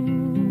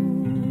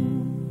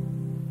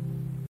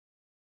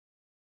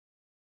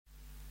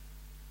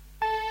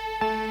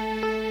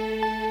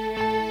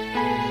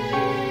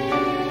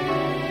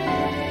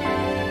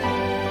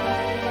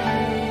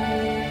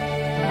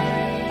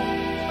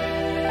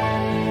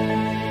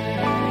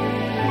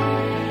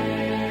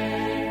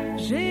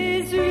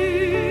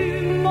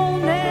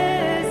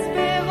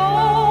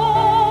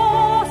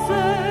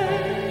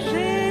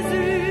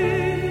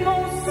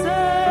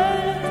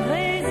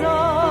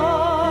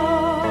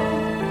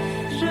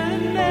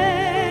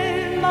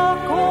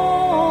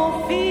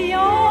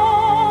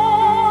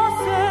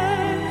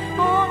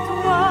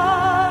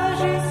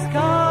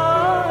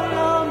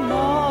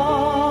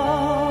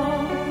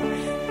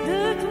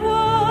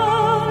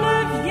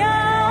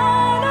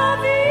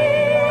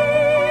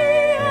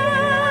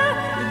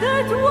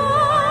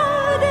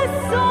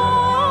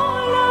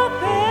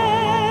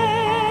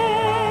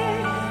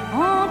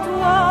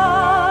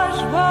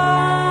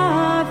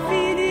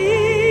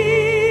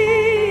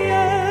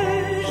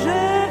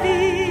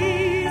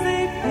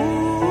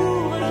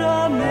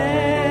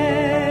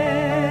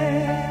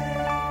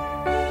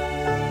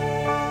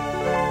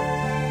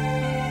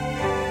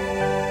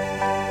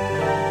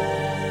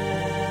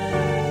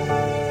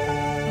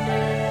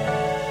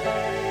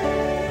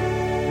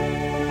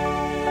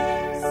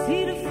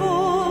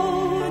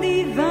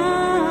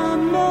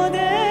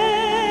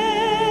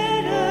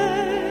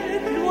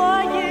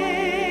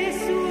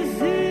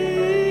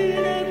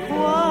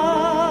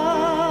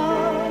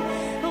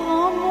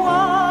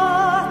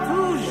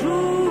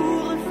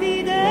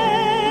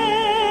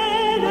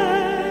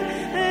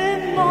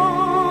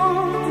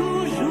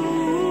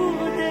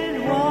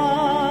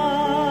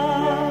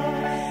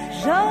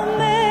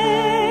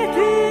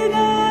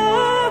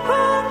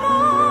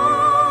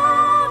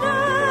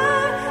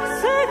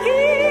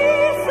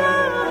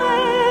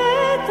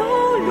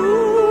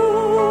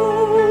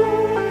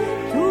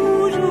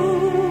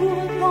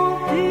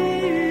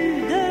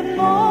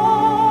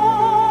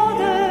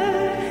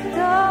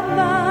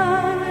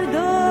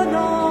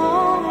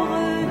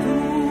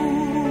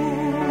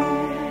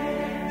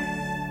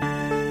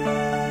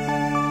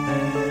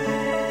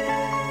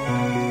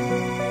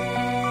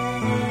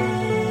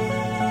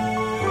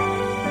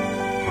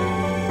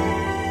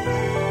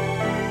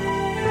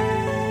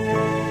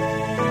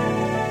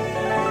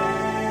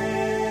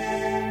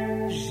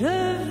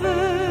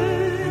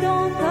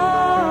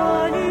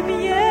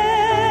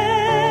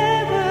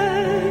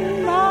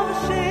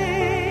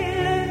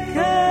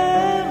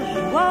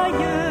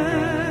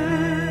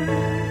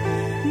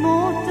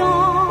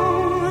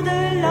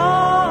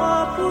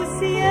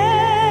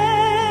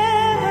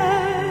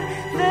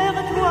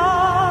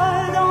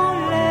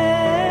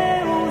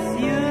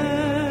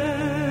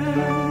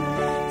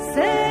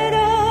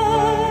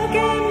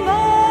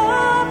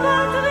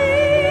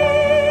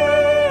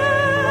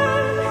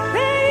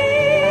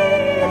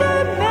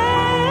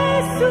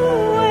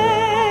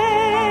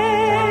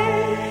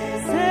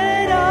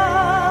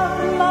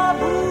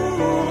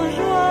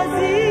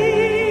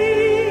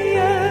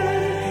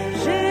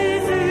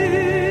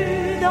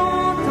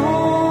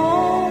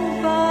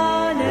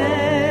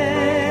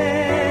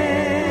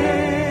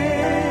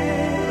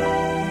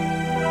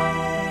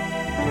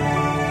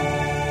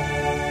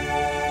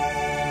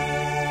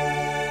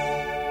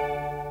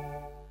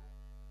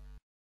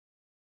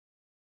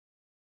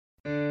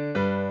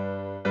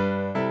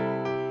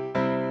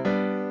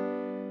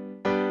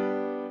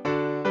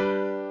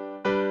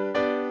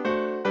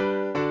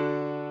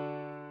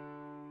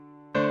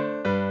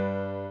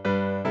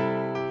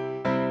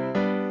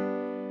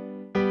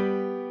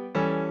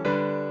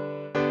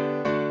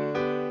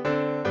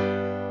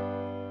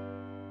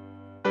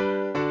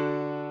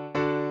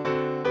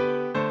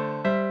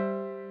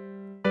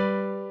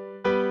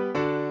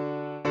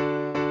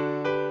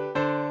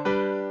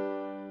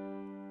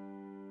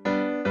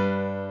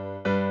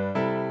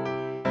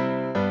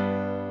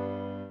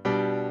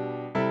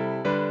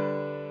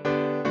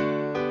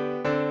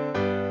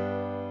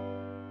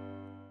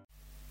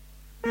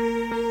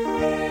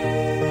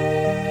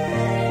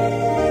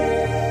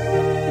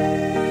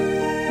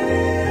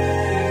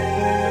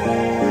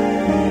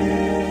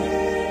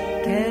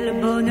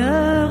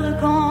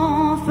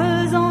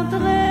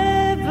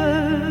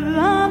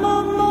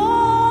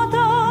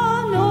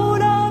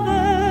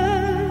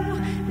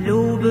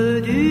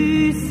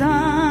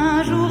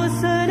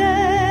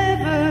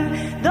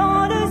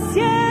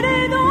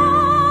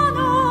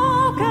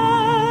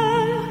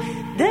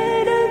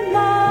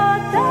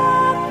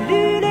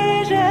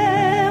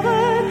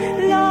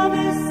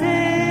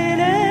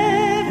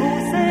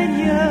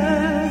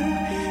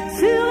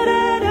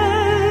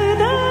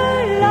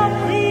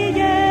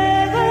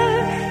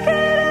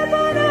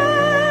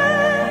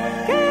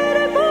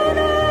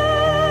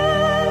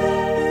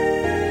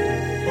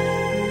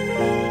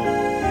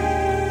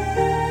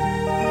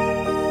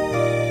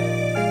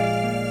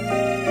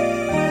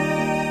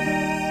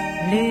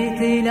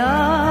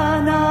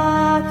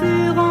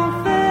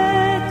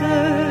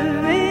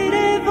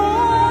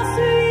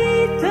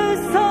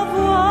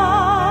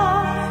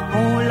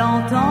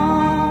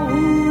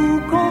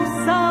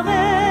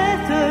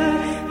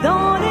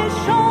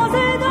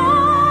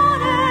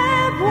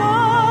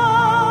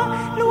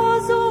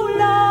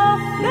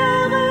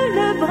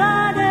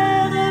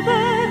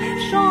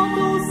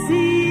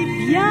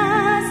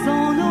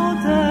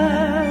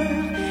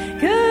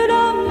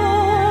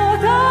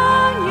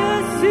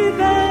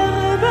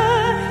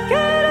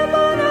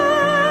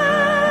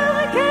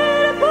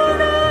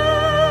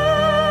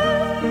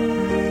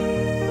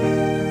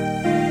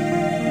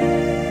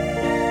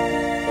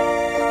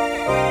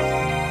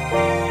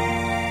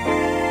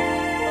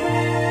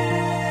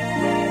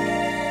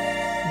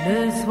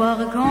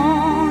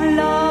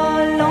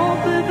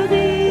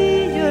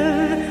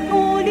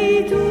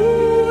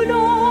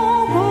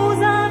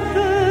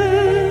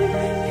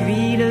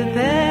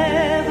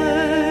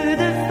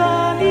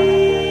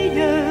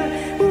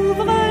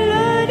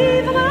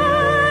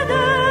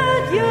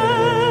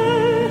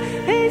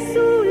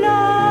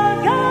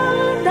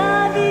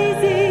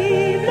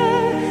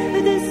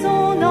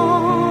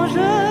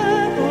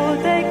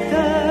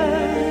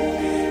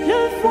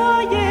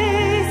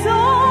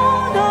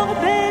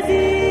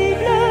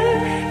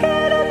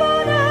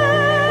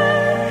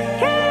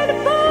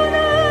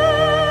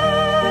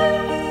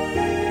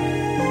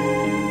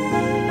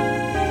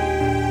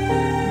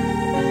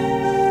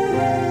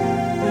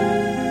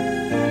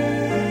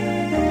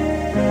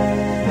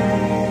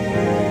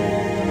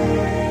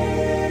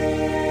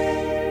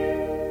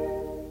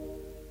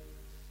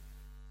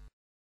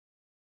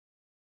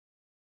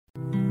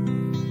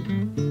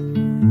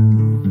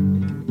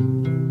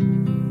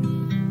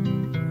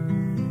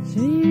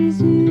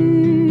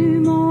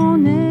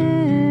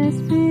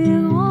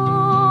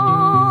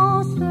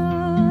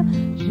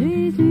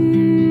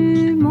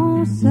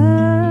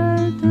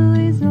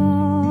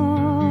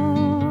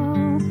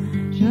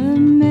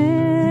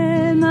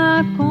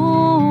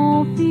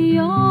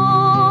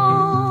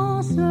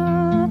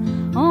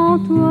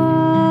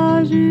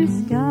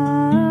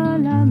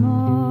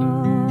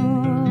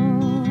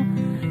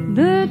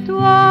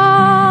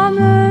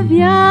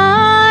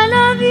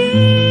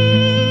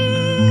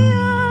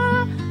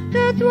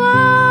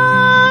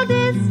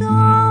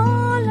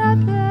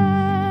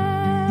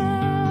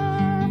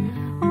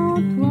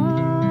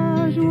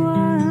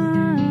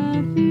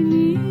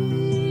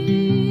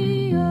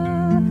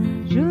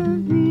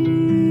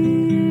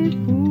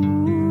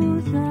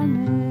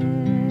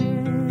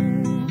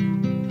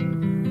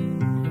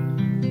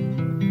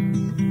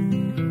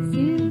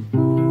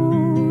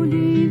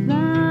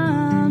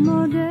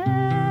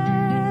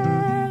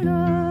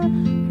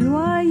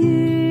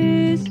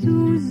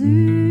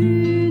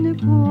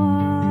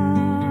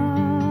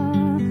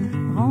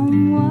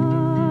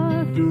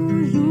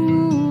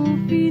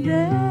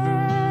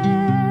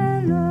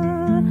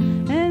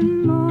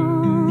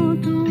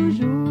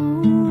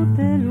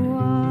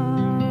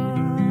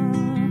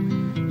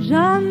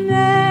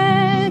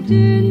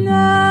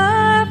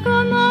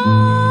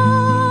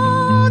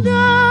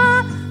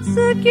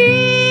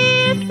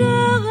 qui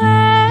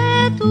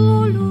serait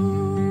tout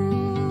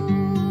lourd,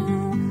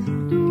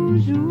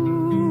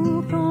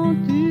 toujours quand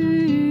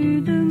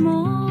tu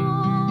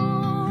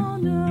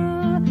demandes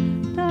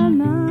ta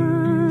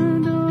main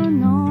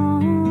donne en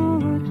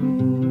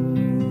retour.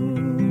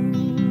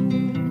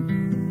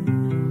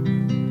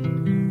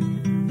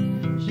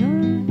 Je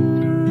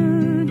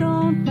veux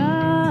dans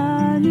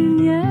ta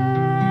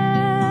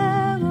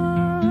lumière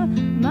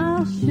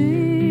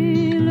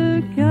marcher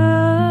le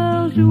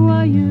cœur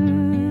joyeux,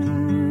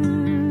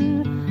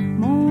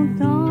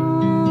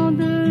 montant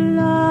de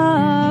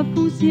la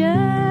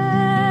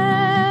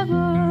poussière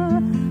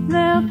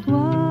vers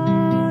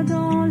toi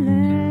dans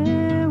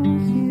les hauts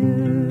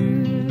cieux.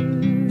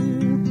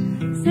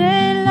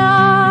 C'est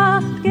là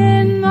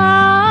qu'est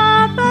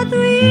ma patrie,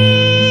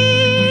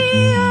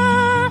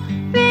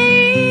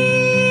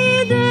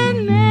 pays de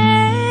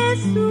mes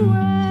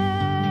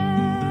souhaits.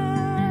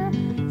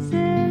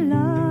 C'est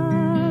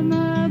là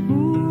ma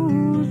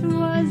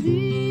bourgeoisie,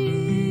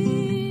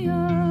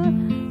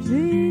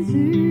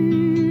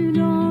 Jésus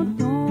dans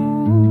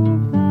ton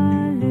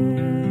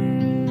palais.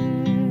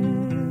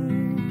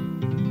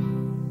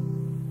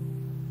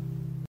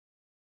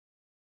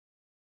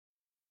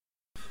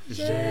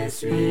 J'ai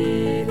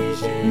suivi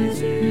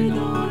Jésus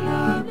dans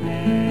la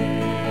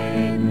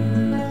plaine,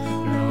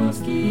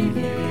 lorsqu'il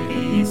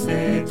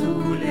guérissait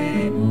tous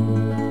les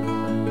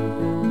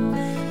maux,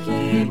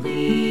 qu'il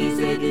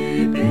brisait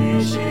du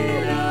péché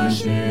la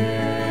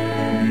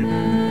chaîne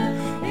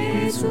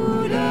et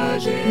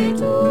soulageait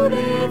tous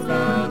les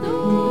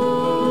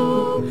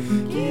fardeaux,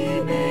 qui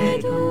m'est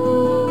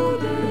doux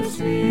de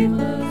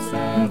suivre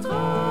sa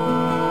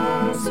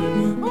trace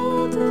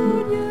en tout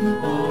lieu,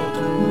 en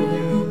tout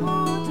lieu,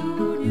 en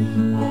tout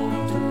lieu, en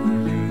tout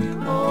lieu,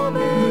 en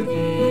me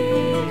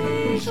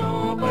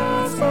dirigeant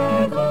par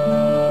sa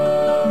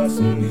grâce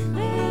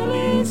vers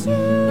les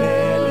cieux,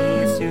 vers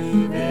les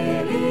cieux,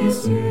 vers les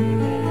cieux,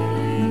 vers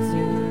les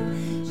cieux.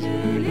 Je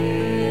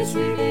l'ai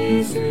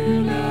suivi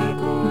sur la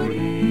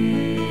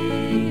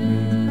colline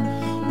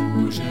où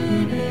je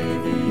l'ai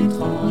vu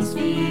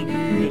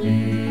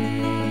transfiguré,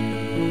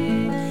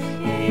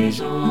 et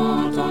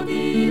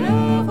j'entendis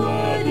la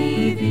voix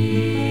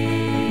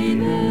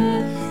divine: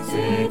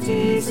 c'est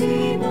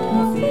ici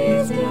mon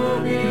fils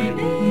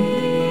bien-aimé,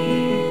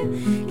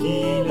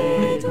 qu'il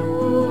est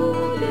doux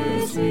de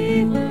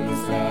suivre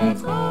sa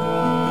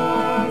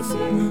trace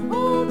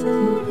en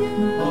tout lieu,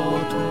 en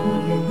tout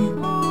lieu,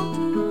 en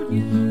tout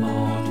lieu,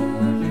 en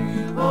tout lieu,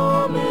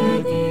 en me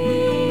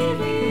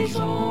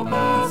dirigeant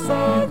par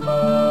sa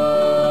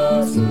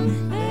grâce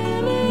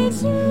vers les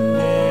cieux,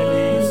 vers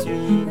les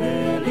cieux,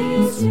 vers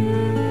les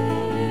cieux,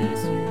 vers les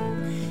cieux.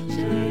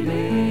 Je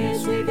l'ai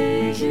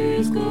suivi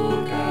jusqu'au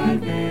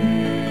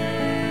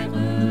calvaire,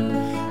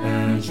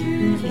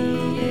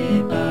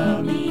 injurié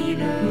parmi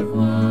le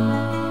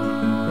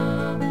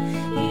voix.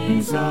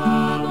 Il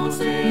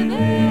s'avançait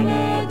vers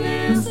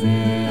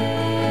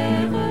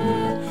l'adversaire,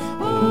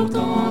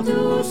 portant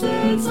tout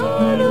seul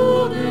sa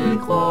lourde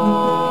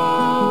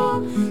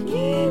croix,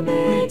 qui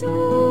m'est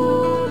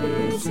doux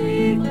de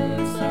suivre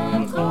sa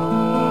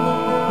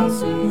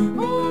trace en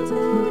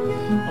tout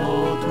lieu,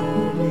 en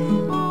tout lieu,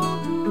 en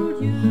tout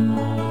lieu,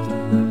 en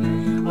tout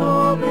lieu,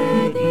 en me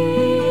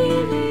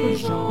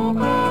dirigeant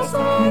par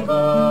sa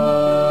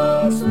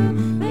grâce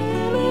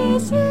vers les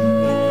cieux,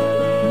 vers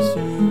les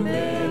cieux,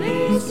 vers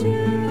les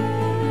cieux.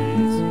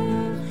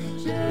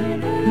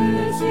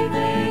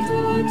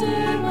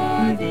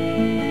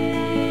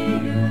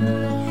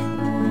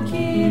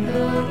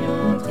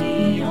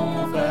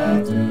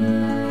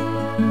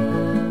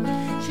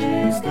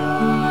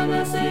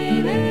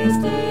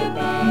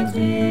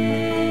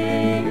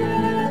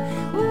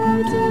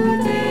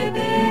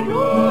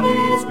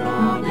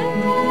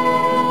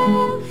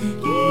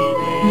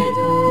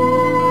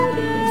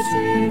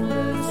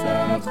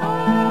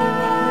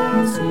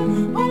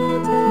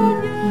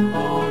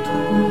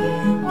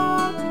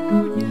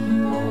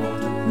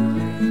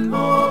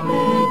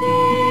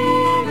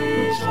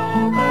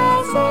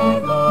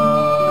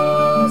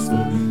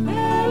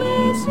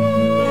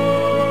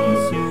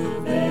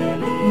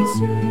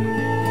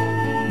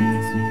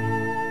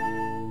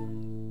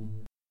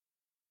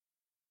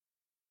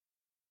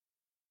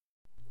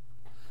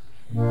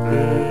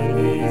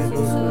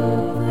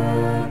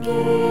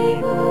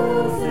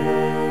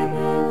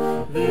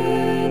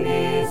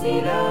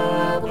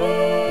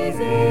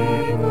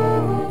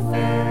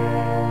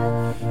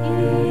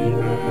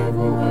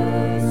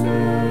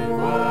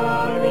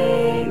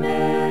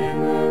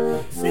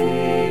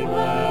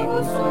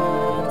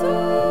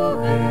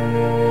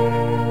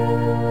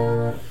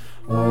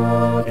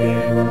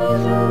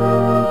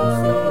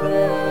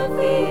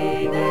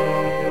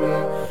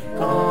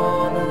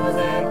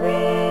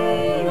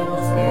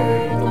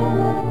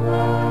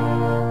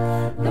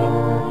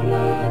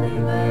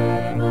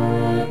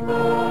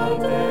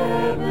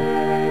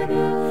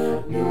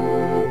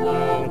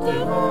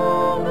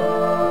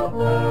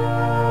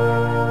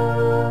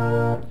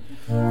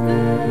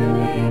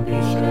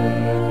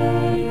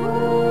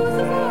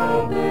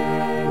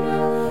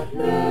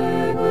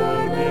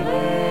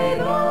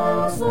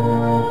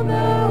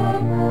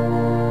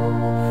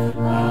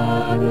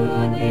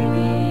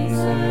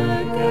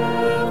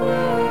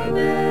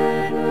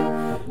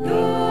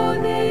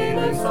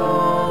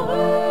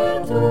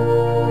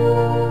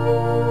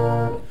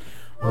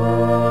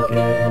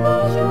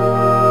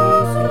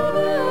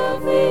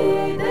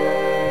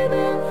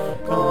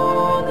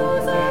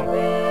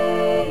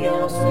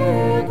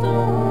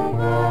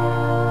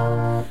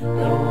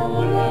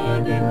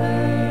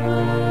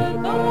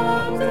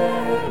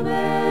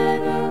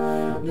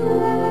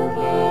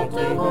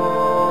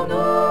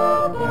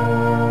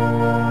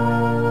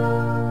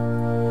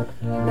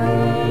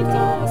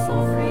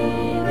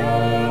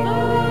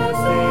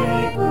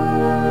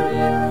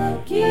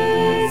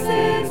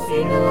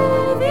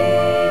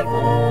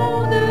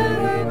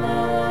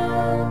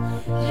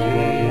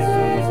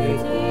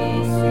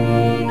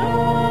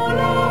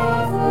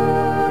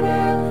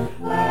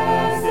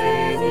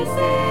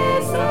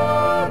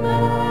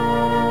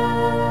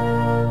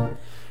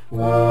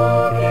 Oh